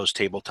improve on those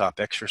tabletop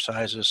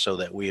exercises so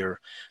that we are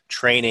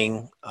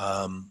training.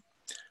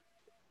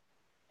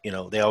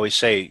 They always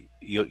say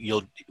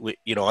you'll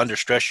under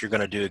stress, you're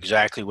going to do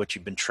exactly what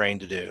you've been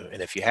trained to do.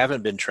 And if you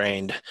haven't been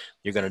trained,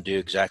 you're going to do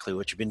exactly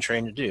what you've been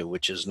trained to do,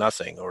 which is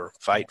nothing, or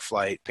fight,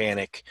 flight,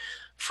 panic,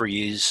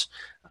 freeze.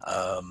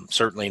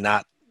 Certainly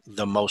not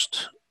the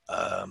most,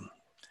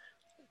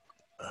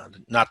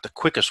 not the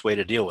quickest way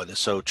to deal with it.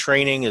 So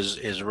training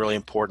is really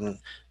important.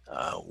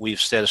 We've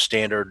set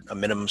a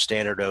minimum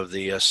standard of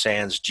the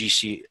SANS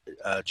GCIH,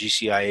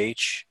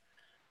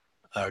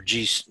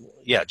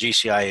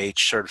 GCIH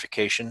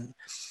certification.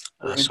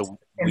 So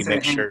we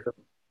make sure,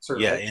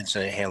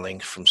 incident handling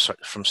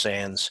from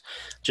SANS,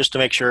 just to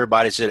make sure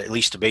everybody's at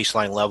least a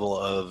baseline level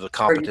of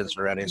competence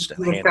around incident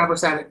handling.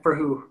 Establish that for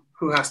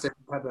who has to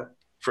have that?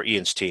 For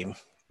Ian's team.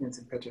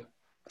 Gotcha.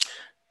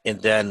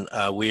 And then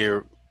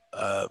we're,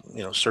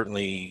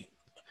 certainly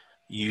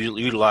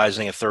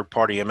utilizing a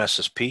third-party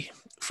MSSP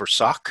for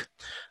SOC.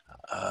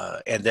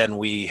 And then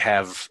we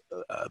have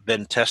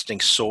been testing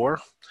SOAR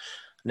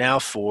now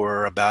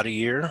for about a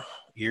year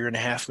and a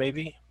half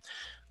maybe.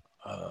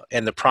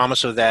 And the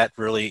promise of that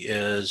really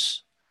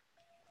is,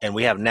 and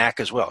we have NAC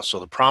as well. So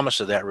the promise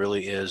of that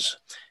really is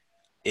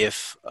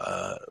if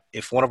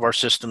one of our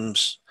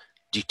systems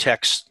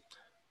detects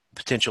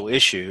potential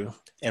issue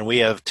and we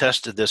have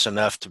tested this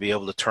enough to be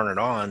able to turn it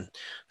on,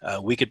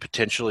 we could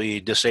potentially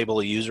disable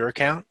a user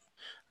account.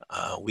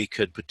 We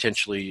could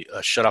potentially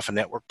shut off a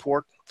network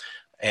port,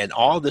 and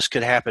all this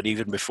could happen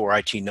even before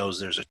IT knows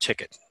there's a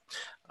ticket.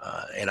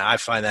 And I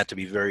find that to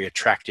be very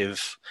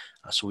attractive.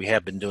 So we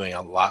have been doing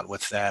a lot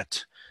with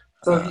that.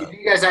 So have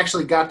you guys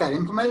actually got that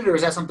implemented, or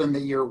is that something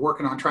that you're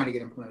working on trying to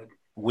get implemented?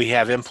 We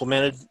have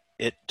implemented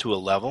it to a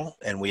level,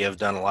 and we have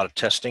done a lot of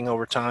testing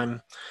over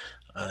time.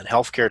 In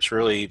healthcare, it's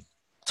really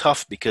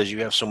tough because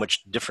you have so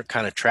much different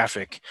kind of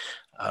traffic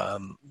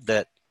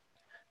that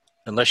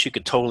unless you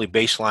could totally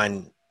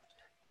baseline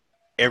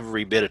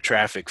every bit of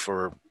traffic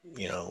for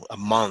a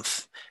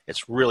month,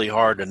 it's really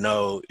hard to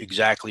know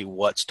exactly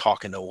what's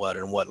talking to what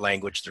and what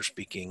language they're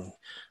speaking.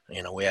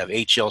 We have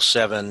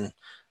HL7,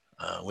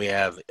 we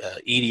have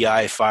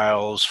EDI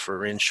files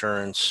for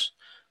insurance,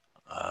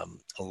 a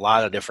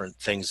lot of different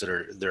things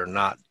they're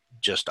not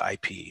just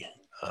IP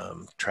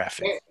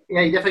traffic.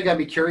 Yeah, you definitely got to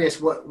be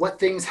curious. What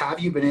things have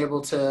you been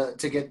able to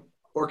get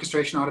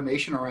orchestration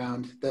automation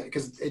around?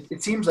 Because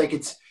it seems like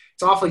it's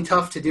awfully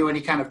tough to do any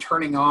kind of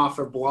turning off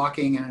or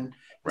blocking in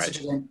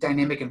such a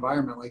dynamic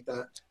environment like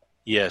that.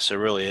 Yes, it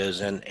really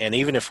is. And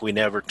even if we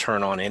never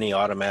turn on any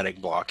automatic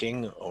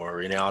blocking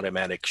or any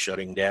automatic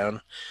shutting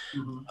down,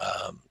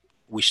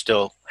 we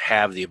still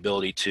have the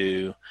ability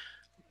to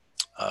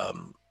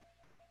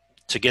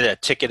get a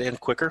ticket in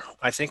quicker.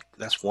 I think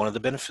that's one of the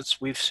benefits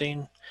we've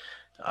seen.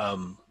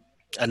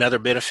 Another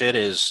benefit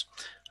is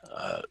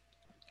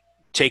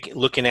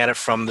looking at it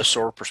from the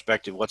SOAR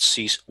perspective. What's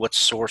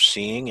SOAR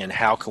seeing, and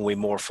how can we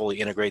more fully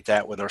integrate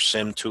that with our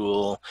SIM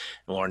tool,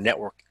 and our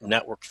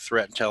network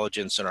threat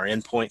intelligence, and our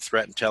endpoint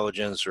threat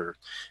intelligence, or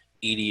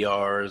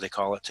EDR they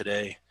call it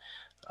today.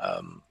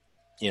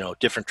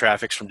 Different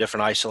traffics from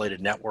different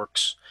isolated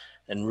networks,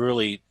 and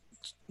really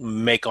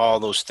make all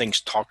those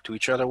things talk to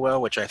each other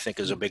well, which I think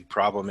is a big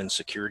problem in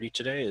security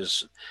today.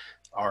 Is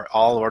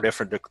all of our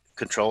different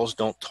controls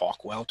don't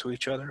talk well to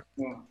each other.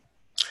 Yeah.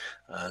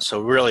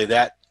 So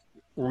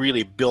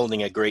really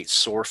building a great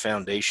SOAR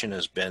foundation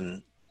has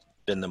been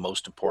the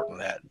most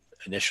important of that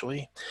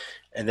initially.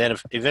 And then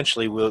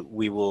eventually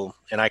we will,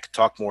 and I could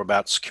talk more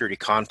about security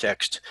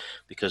context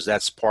because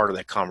that's part of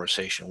that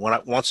conversation.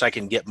 Once I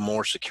can get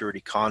more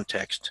security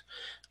context,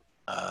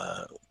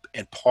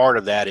 and part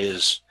of that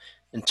is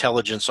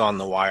intelligence on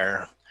the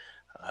wire.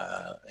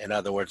 In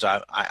other words,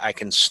 I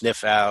can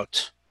sniff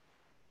out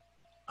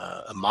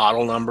a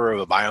model number of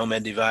a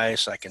biomed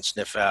device. I can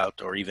sniff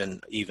out or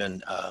even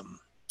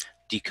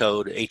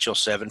decode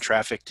HL7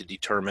 traffic to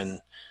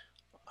determine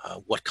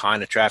what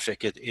kind of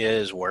traffic it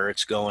is, where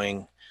it's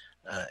going,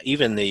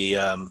 even the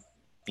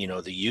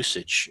the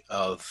usage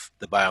of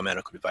the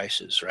biomedical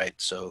devices, right?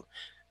 So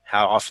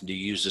how often do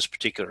you use this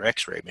particular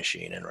x-ray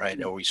machine? And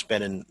right, are we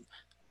spending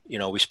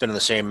the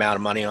same amount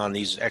of money on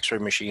these x-ray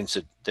machines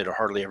that are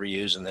hardly ever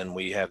used, and then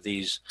we have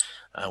these,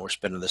 we're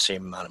spending the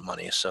same amount of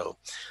money. So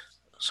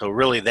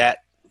really that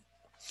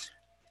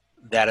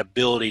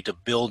ability to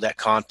build that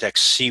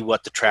context, see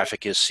what the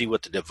traffic is, see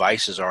what the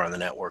devices are on the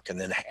network, and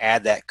then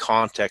add that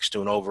context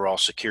to an overall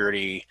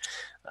security,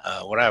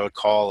 what I would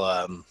call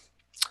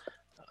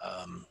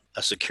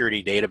a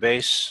security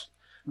database,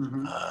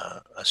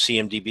 a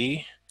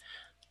CMDB,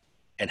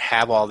 and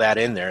have all that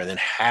in there, and then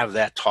have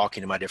that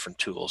talking to my different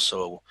tools.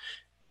 So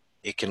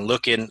it can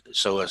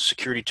so a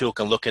security tool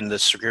can look in the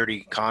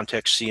security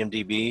context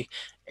CMDB,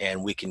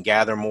 and we can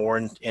gather more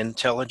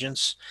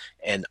intelligence,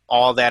 and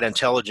all that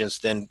intelligence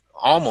then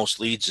almost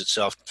leads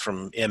itself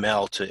from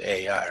ML to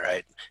AI,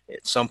 right?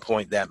 At some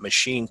point that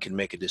machine can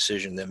make a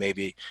decision that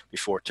maybe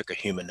before it took a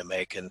human to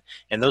make. And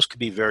those could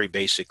be very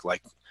basic,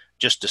 like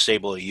just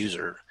disable a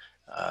user,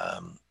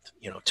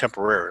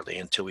 temporarily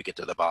until we get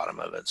to the bottom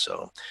of it.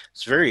 So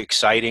it's very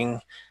exciting.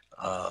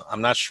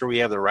 I'm not sure we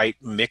have the right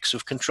mix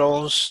of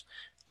controls,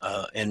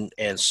 and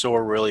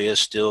SOAR really is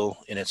still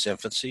in its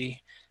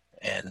infancy.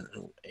 And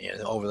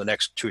over the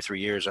next 2 or 3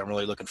 years, I'm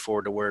really looking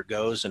forward to where it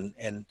goes,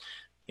 and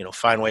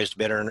find ways to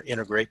better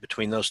integrate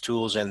between those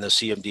tools and the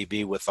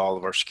CMDB with all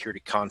of our security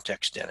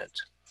context in it.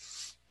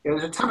 Yeah,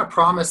 there's a ton of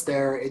promise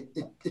there.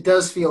 It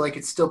does feel like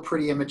it's still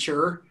pretty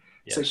immature.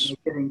 Yes. So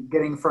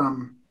getting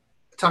from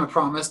a ton of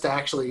promise to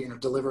actually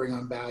delivering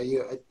on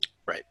value.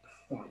 Right.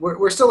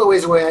 We're still a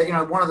ways away.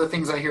 One of the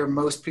things I hear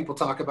most people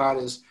talk about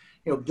is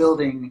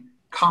building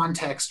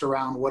context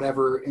around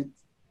whatever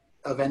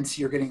events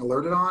you're getting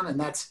alerted on, and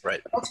that's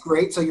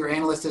great. So your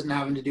analyst isn't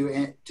having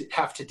to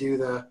have to do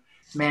the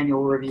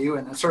manual review,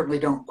 and I certainly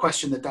don't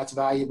question that that's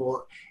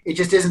valuable. It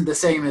just isn't the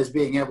same as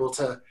being able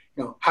to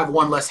have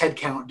one less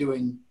headcount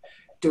doing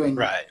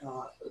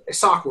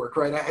SOC work,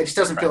 right? It just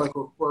doesn't feel like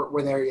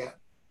we're there yet.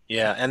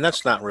 Yeah, and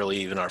that's not really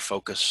even our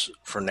focus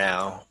for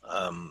now.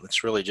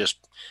 It's really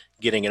just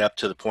getting it up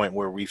to the point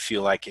where we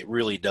feel like it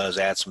really does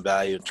add some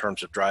value in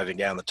terms of driving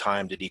down the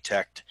time to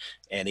detect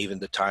and even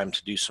the time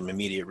to do some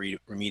immediate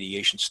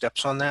remediation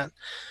steps on that.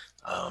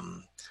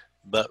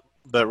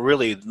 But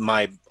really,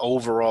 my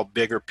overall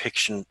bigger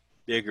picture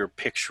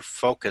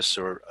focus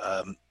or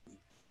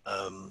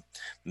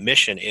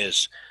mission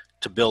is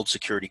to build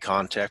security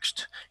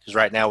context. Because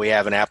right now we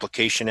have an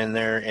application in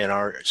there in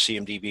our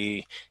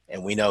CMDB,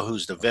 and we know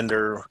who's the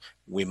vendor.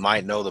 We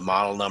might know the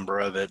model number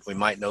of it. We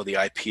might know the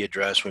IP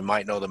address. We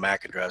might know the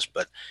MAC address,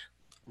 but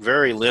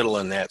very little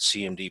in that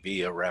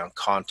CMDB around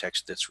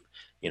context that's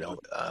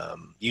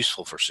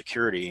useful for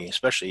security,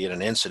 especially in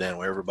an incident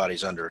where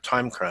everybody's under a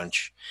time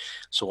crunch.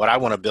 So what I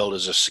want to build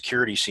is a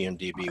security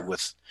CMDB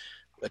with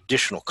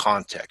additional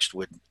context,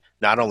 with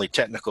not only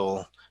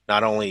technical,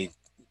 not only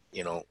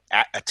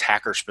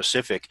attacker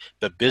specific,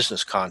 but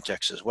business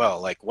context as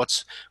well. Like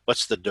what's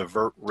the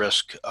divert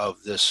risk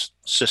of this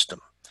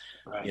system?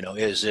 Right.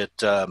 Is it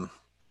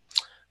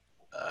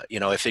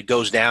if it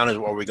goes down,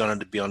 are we going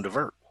to be on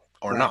divert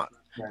or not?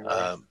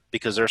 Right.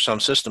 Because there are some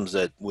systems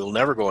that will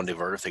never go on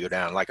divert if they go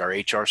down, like our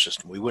HR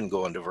system. We wouldn't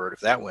go on divert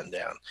if that went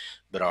down.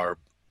 But our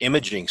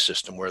imaging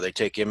system, where they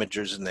take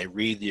images and they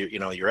read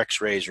your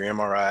X-rays, your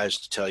MRIs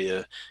to tell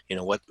you,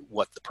 what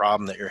the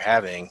problem that you're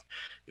having.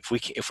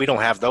 If we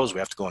don't have those, we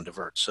have to go on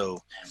divert.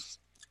 So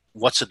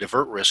what's the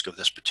divert risk of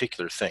this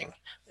particular thing?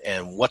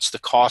 And what's the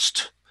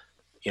cost,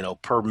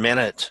 per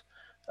minute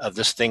of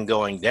this thing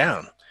going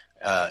down?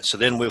 So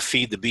then we'll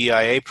feed the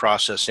BIA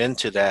process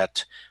into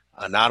that,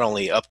 not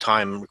only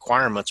uptime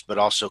requirements, but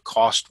also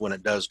cost when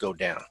it does go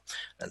down.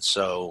 And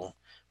so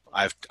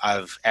I've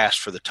asked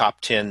for the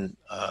top 10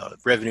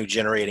 revenue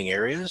generating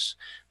areas.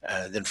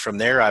 Then from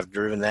there, I've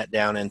driven that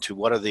down into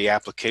what are the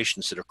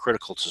applications that are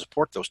critical to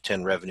support those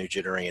 10 revenue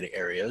generating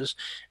areas.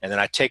 And then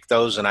I take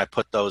those and I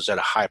put those at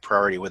a high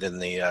priority within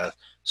the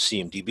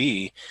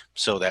CMDB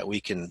so that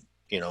we can,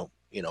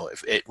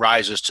 if it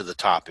rises to the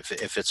top,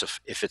 if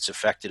it's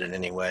affected in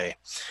any way,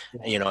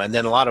 and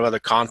then a lot of other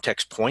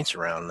context points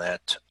around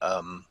that,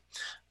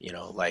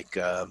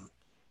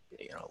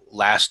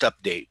 last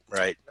update,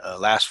 right?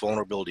 Last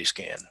vulnerability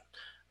scan,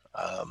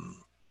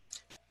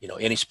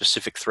 any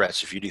specific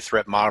threats. If you do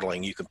threat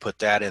modeling, you can put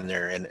that in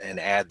there and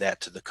add that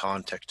to the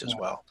context as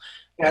well.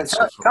 Yeah, And it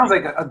so sounds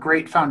like a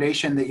great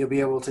foundation that you'll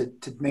be able to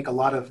make a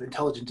lot of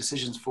intelligent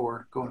decisions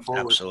for going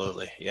forward.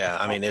 absolutely. Yeah.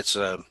 I mean, it's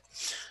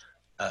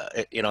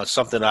it's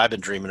something I've been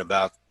dreaming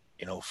about,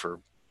 for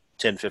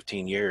 10,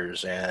 15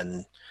 years.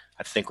 And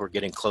I think we're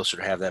getting closer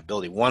to have that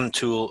ability. One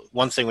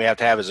thing we have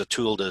to have is a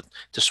tool to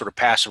sort of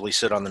passively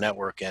sit on the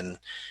network and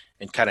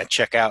kind of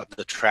check out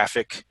the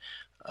traffic.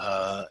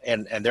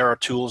 And there are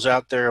tools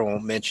out there. I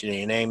won't mention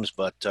any names,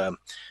 but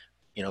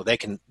they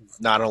can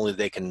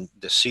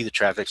just see the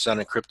traffic. It's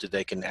unencrypted.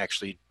 They can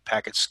actually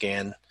packet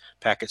scan,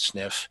 packet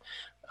sniff.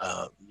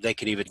 They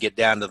could even get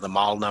down to the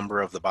model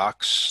number of the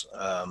box,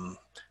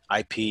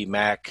 IP,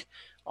 MAC,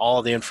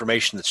 all the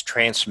information that's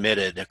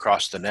transmitted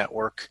across the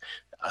network.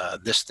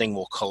 This thing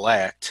will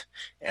collect,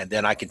 and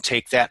then I can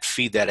take that,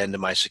 feed that into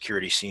my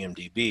security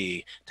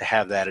CMDB to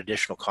have that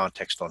additional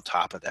context on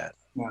top of that.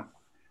 Yeah.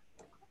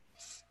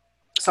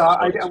 So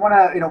I want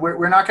to,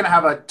 we're not going to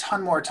have a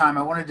ton more time.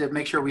 I wanted to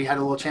make sure we had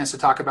a little chance to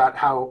talk about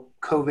how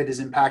COVID has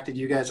impacted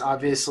you guys.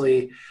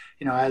 Obviously,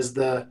 as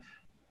the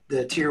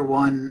tier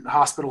 1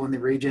 hospital in the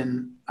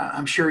region,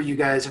 I'm sure you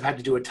guys have had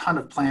to do a ton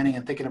of planning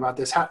and thinking about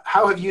this.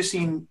 How have you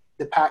seen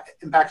the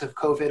impact of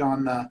COVID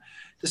on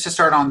just to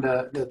start on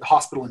the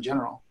hospital in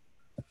general?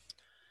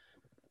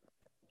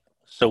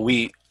 So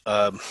we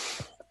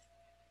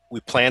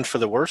planned for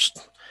the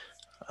worst.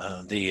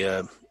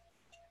 The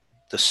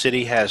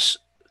city has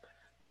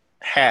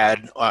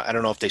had, I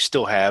don't know if they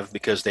still have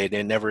because they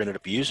never ended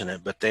up using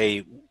it, but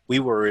we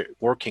were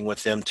working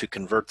with them to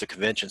convert the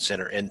convention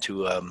center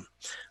into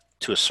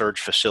to a surge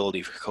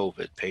facility for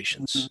COVID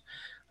patients.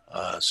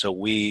 Mm-hmm. So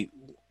we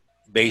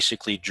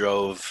basically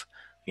drove,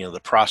 the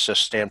process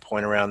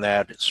standpoint around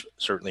that. It's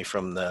certainly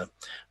from the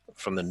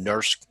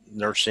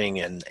nursing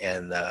and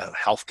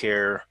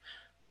healthcare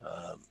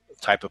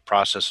type of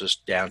processes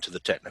down to the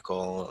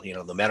technical,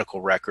 the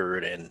medical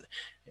record and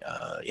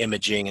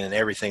imaging and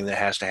everything that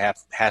has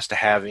to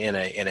have in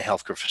a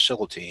healthcare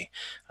facility.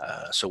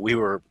 So we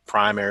were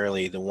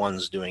primarily the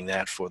ones doing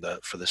that for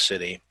the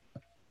city,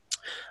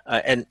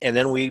 and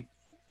then we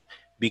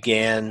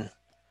began.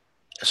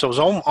 So it was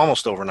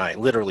almost overnight,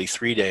 literally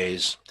 3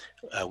 days.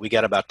 We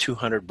got about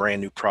 200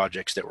 brand new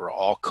projects that were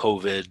all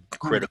COVID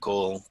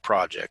critical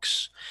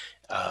projects.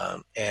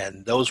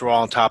 And those were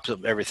all on top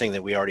of everything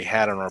that we already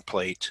had on our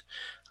plate.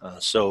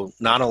 So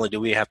not only do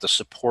we have to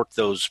support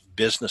those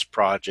business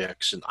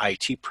projects and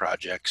IT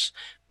projects,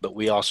 but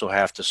we also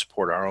have to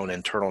support our own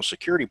internal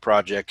security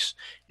projects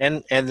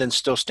and then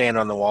still stand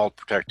on the wall to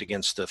protect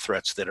against the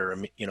threats that are,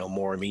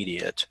 more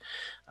immediate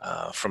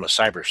from a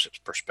cyber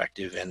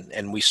perspective.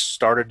 And we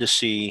started to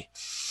see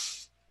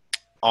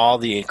all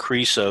the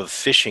increase of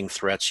phishing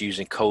threats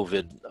using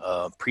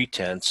COVID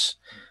pretense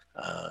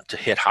to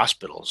hit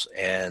hospitals.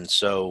 And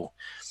so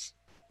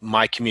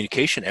my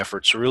communication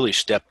efforts really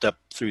stepped up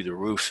through the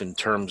roof in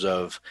terms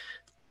of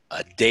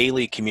a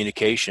daily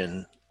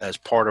communication as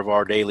part of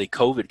our daily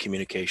COVID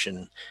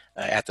communication.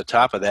 At the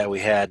top of that, we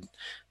had,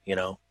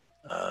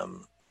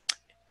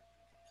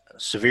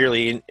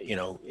 severely,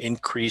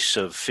 increase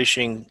of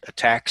phishing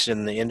attacks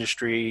in the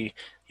industry.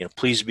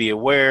 Please be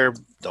aware,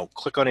 don't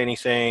click on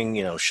anything,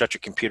 shut your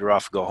computer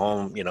off, go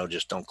home,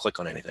 just don't click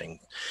on anything.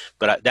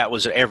 But that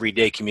was an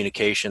everyday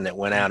communication that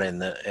went out in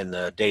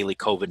the daily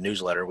COVID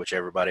newsletter, which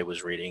everybody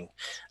was reading.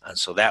 And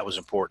so that was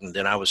important.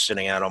 Then I was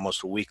sending out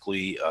almost a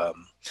weekly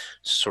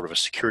sort of a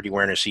security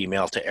awareness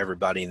email to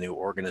everybody in the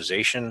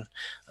organization.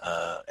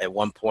 At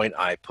one point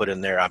I put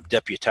in there, I'm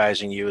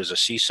deputizing you as a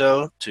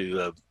CISO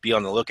to be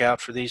on the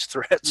lookout for these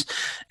threats.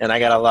 And I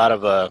got a lot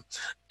of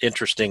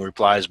interesting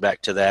replies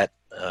back to that.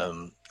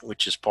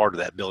 Which is part of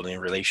that building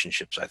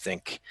relationships, I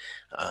think.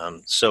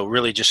 So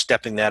really just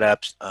stepping that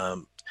up,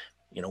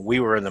 we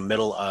were in the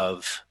middle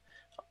of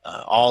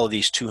all of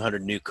these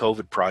 200 new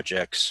COVID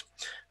projects,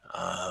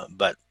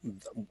 but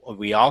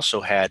we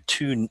also had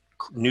two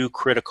new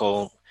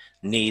critical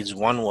needs.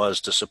 One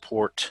was to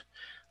support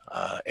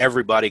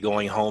everybody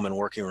going home and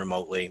working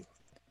remotely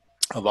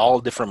of all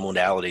different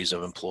modalities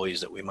of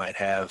employees that we might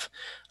have.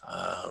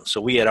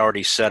 So we had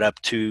already set up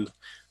two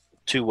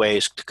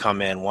ways to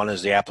come in. One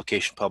is the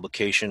application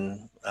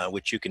publication,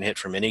 which you can hit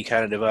from any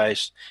kind of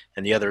device,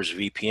 and the other is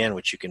VPN,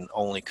 which you can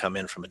only come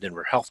in from a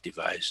Denver Health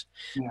device.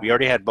 Yeah. We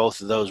already had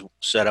both of those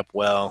set up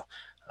well.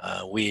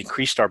 We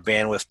increased our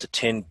bandwidth to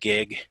 10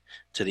 gig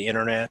to the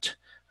internet,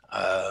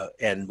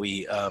 and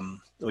we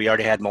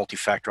already had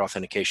multi-factor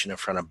authentication in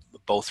front of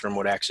both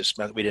remote access.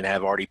 We didn't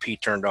have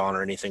RDP turned on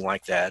or anything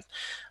like that.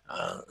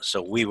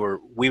 So we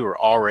were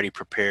already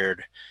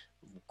prepared.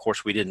 Of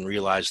course, we didn't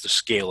realize the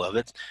scale of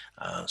it.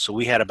 So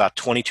we had about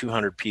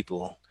 2,200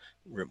 people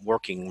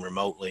working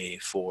remotely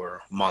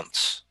for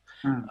months.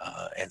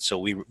 And so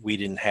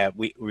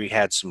we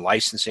had some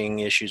licensing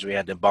issues. We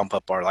had to bump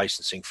up our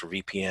licensing for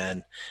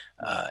VPN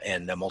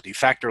and the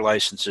multi-factor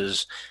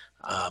licenses.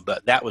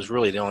 But that was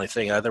really the only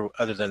thing.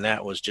 Other than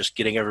that was just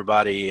getting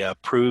everybody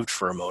approved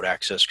for remote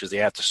access, because they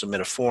have to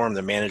submit a form.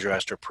 The manager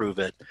has to approve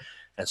it.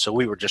 And so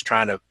we were just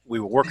we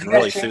were working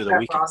really through the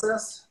weekend.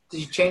 Process? Did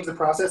you change the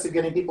process of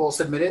getting people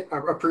submitted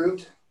or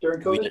approved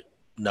during COVID?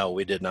 No,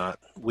 we did not.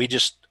 We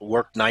just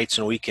worked nights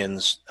and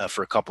weekends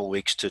for a couple of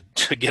weeks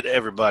to get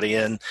everybody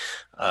in,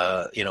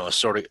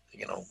 sort of,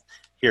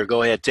 here,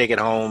 go ahead, take it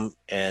home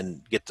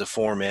and get the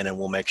form in, and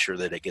we'll make sure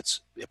that it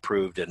gets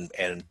approved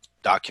and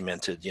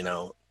documented,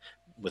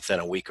 within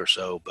a week or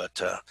so.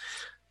 But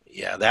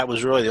yeah, that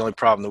was really the only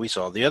problem that we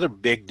saw. The other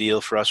big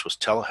deal for us was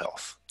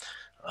telehealth,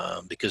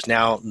 because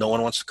now no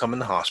one wants to come in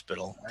the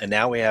hospital. And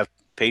now we have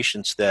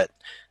patients that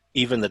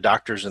even the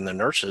doctors and the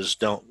nurses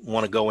don't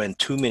want to go in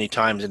too many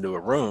times into a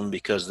room,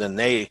 because then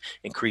they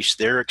increase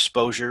their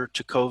exposure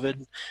to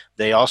COVID.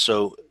 They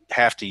also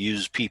have to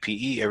use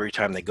PPE every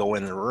time they go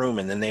in the room,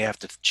 and then they have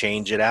to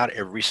change it out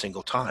every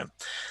single time.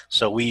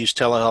 So we use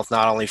telehealth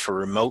not only for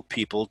remote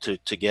people to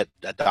get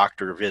a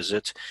doctor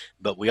visit,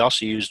 but we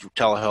also use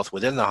telehealth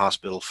within the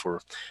hospital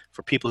for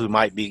people who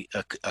might be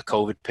a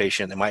COVID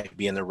patient. They might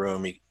be in the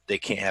room. They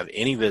can't have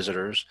any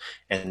visitors,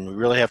 and we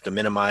really have to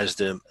minimize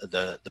the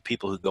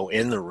people who go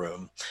in the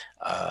room.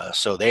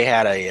 So they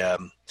had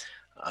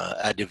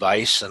a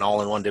device, an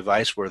all-in-one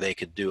device where they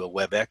could do a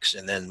WebEx,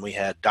 and then we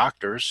had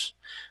doctors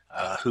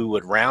who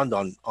would round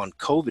on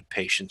COVID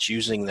patients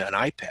using an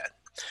iPad.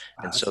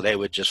 And so they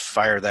would just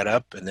fire that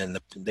up, and then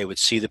they would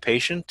see the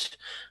patient,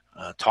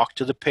 talk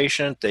to the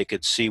patient. They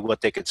could see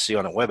what they could see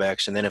on a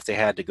WebEx, and then if they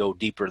had to go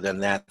deeper than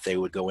that, they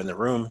would go in the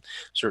room.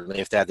 Certainly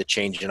if they had to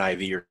change an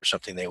IV or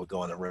something, they would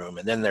go in the room.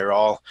 And then they're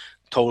all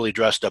totally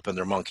dressed up in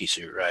their monkey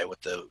suit, right,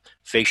 with the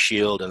face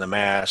shield and the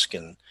mask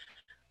and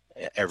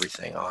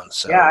everything on.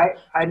 So yeah,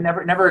 I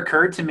never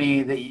occurred to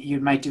me that you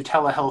might do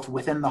telehealth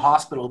within the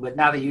hospital, but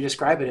now that you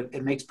describe it,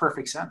 it makes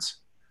perfect sense.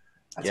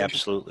 Yeah,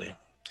 absolutely.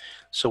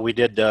 So we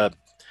did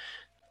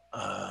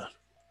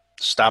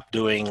stop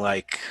doing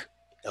like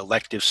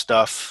elective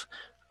stuff.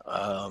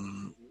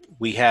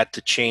 We had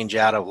to change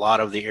out a lot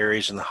of the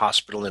areas in the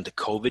hospital into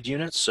COVID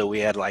units. So we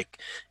had like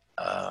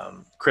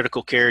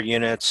critical care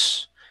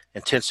units,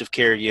 intensive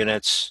care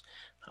units.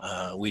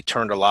 We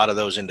turned a lot of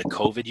those into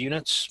COVID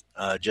units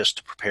just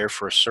to prepare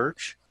for a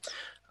surge.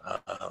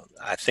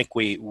 I think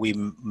we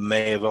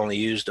may have only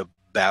used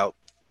about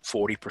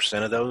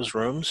 40% of those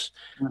rooms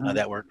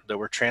that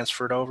were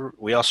transferred over.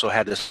 We also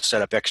had to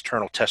set up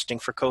external testing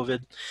for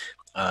COVID.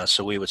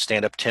 So we would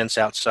stand up tents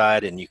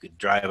outside, and you could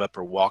drive up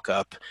or walk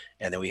up.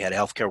 And then we had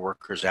healthcare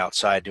workers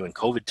outside doing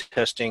COVID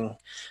testing.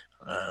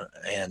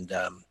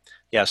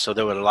 So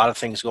there were a lot of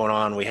things going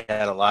on. We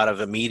had a lot of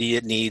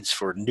immediate needs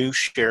for new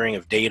sharing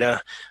of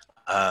data,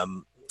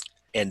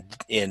 and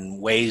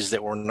in ways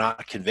that were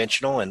not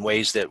conventional, and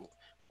ways that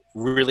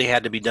really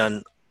had to be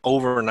done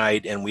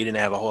overnight, and we didn't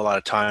have a whole lot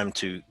of time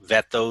to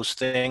vet those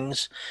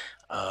things.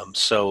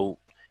 So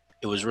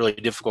it was really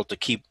difficult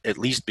to at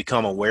least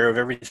become aware of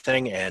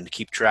everything and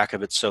keep track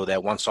of it, so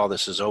that once all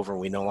this is over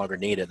and we no longer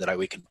need it, that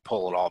we can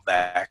pull it all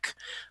back.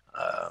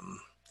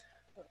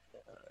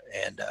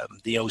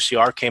 The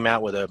OCR came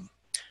out with a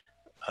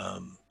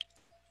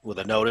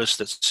notice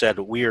that said,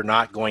 we are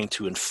not going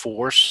to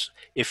enforce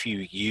if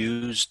you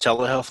use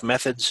telehealth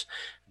methods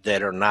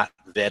that are not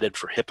vetted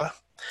for HIPAA.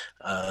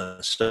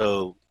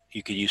 So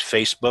you could use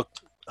Facebook,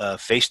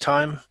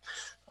 FaceTime,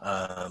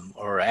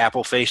 or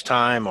Apple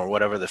FaceTime, or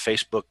whatever the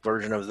Facebook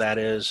version of that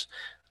is.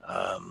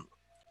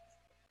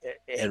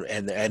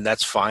 And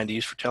that's fine to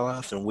use for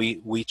telehealth. And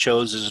we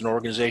chose as an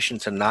organization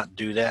to not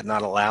do that,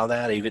 not allow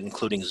that, even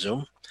including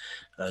Zoom.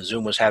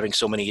 Zoom was having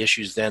so many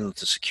issues then with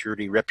the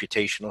security,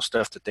 reputational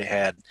stuff that they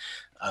had,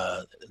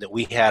 that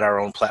we had our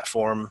own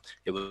platform.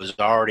 It was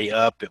already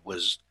up.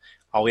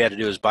 All we had to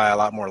do is buy a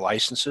lot more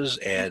licenses,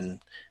 and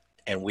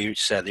we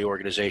said the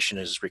organization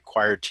is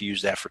required to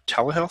use that for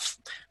telehealth.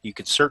 You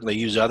can certainly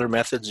use other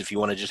methods if you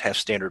want to just have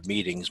standard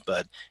meetings,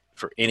 but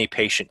for any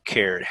patient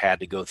care, it had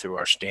to go through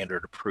our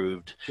standard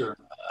approved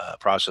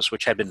process,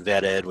 which had been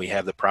vetted. We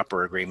have the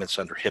proper agreements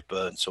under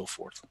HIPAA and so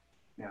forth.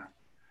 Yeah.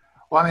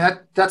 Well, I mean,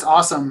 that's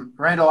awesome.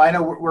 Randall, I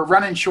know we're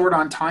running short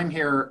on time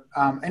here.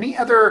 Any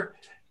other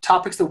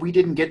topics that we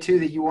didn't get to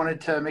that you wanted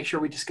to make sure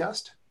we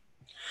discussed?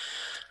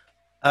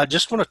 I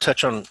just want to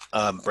touch on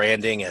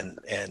branding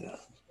and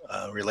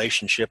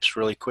relationships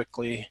really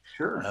quickly.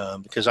 Sure.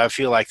 Because I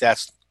feel like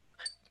that's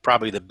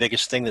probably the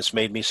biggest thing that's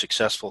made me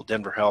successful at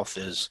Denver Health,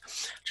 is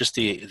just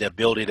the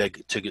ability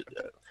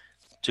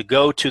to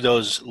go to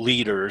those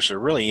leaders, or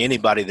really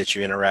anybody that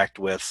you interact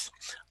with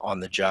on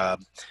the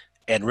job,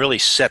 and really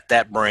set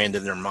that brand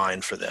in their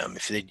mind for them.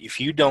 If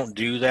you don't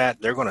do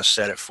that, they're going to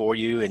set it for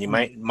you, and you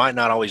might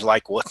not always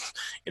like what,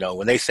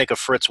 when they think of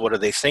Fritz, what do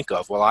they think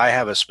of? Well, I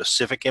have a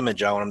specific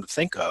image I want them to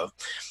think of,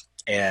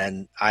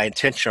 and I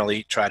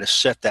intentionally try to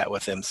set that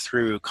with them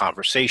through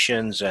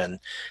conversations and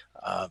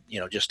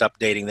just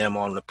updating them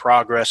on the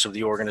progress of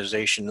the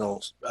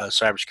organizational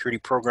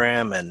cybersecurity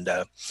program, and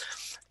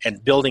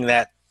building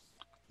that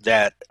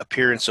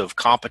appearance of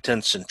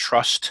competence and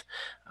trust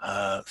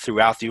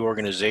throughout the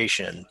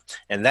organization.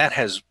 And that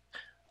has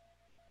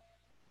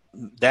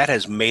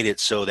made it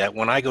so that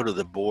when I go to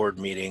the board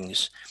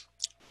meetings,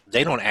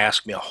 they don't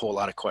ask me a whole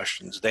lot of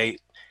questions. They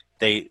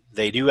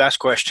do ask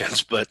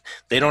questions, but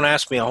they don't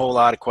ask me a whole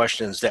lot of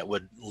questions that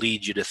would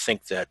lead you to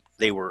think that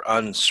they were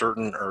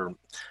uncertain or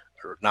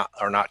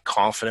are not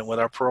confident with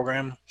our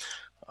program.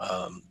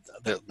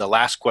 The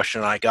last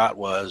question I got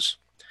was,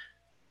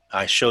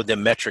 I showed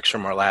them metrics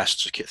from our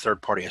last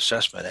third-party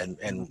assessment,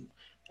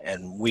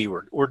 and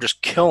we're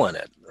just killing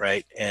it,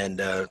 right? And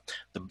the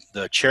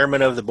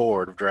chairman of the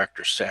board of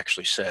directors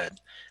actually said,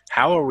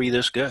 "How are we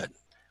this good?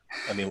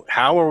 I mean,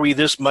 how are we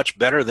this much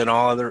better than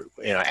all other,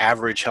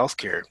 average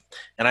healthcare?"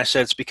 And I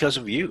said, it's because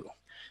of you.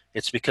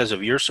 It's because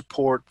of your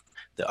support,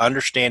 the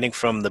understanding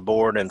from the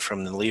board and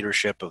from the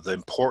leadership of the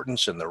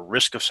importance and the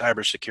risk of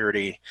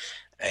cybersecurity,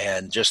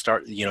 and just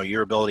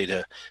your ability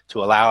to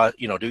allow,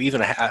 to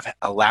even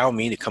allow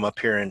me to come up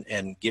here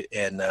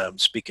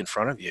and speak in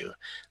front of you,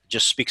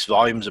 just speaks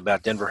volumes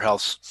about Denver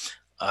Health's.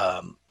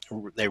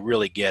 They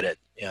really get it.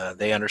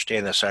 They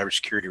understand that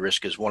cybersecurity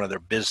risk is one of their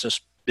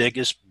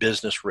biggest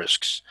business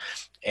risks,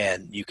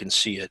 and you can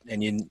see it.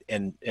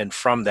 And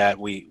from that,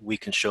 we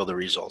can show the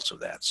results of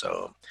that.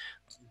 So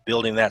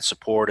building that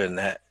support and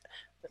that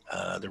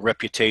the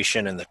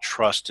reputation and the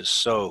trust is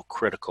so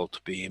critical to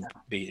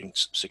being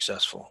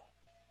successful.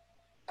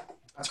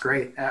 That's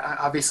great.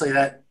 Obviously,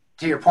 that,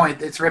 to your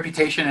point, it's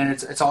reputation, and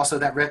it's also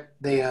that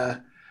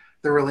the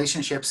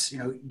relationships.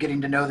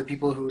 Getting to know the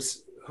people who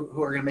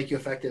are going to make you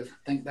effective.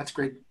 I think that's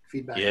great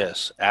feedback.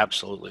 Yes,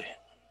 absolutely.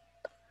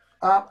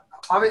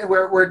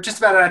 We're just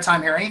about out of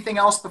time here. Anything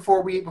else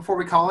before we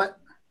call it?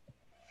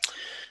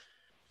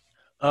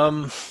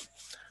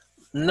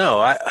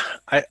 No, I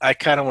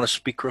kind of want to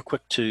speak real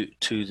quick to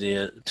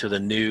the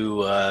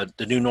new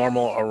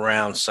normal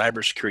around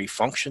cybersecurity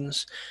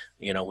functions.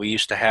 We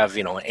used to have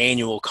an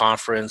annual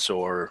conference,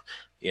 or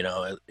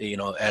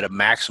at a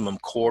maximum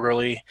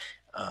quarterly,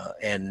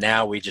 and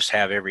now we just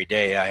have every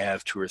day. I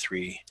have 2 or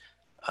 3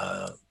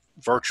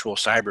 virtual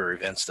cyber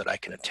events that I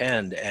can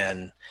attend,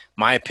 and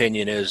my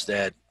opinion is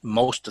that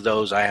most of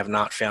those I have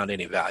not found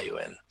any value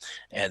in,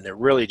 and they're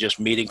really just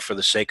meeting for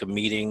the sake of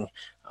meeting.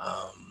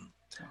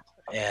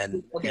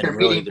 And they're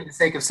really meeting for the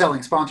sake of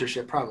selling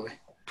sponsorship, probably.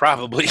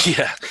 Probably,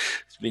 yeah.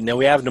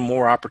 We have no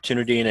more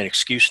opportunity and an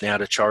excuse now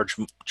to charge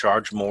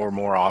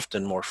more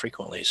often, more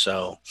frequently.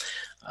 So,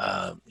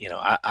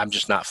 I'm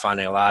just not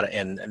finding a lot of,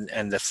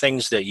 and the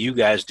things that you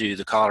guys do,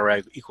 the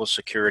Colorado Equals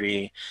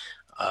Security,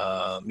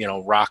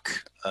 Rock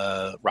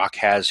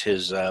has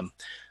his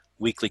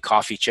weekly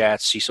coffee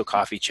chats, Cecil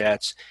coffee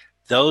chats.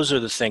 Those are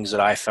the things that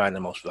I find the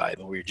most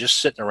valuable. We're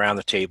just sitting around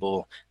the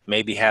table,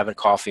 maybe having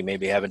coffee,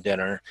 maybe having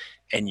dinner,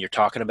 and you're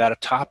talking about a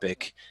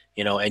topic,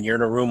 and you're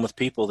in a room with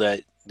people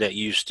that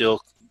you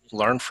still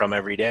learn from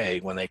every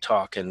day when they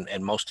talk, and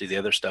most of the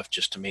other stuff,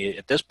 just to me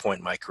at this point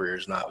in my career,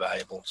 is not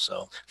valuable.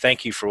 So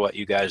thank you for what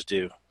you guys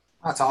do.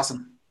 That's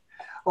awesome.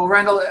 Well,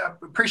 Randall,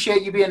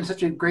 appreciate you being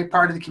such a great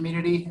part of the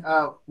community.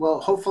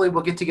 Hopefully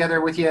we'll get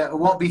together with you. It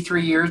won't be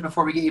 3 years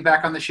before we get you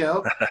back on the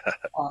show.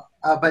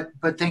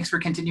 But thanks for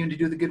continuing to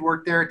do the good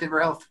work there at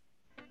Denver Health.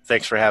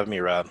 Thanks for having me,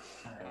 Rob.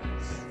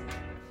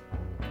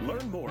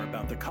 Learn more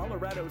about the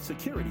Colorado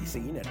security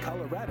scene at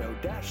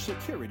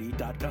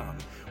colorado-security.com,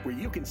 where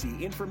you can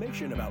see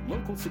information about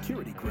local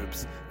security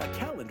groups, a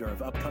calendar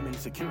of upcoming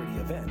security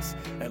events,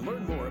 and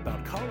learn more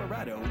about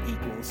Colorado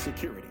Equals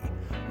Security.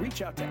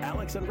 Reach out to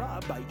Alex and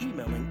Rob by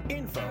emailing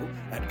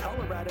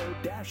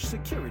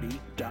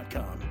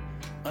info@colorado-security.com.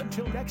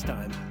 Until next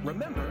time,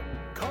 remember,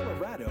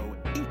 Colorado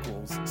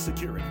Equals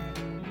Security.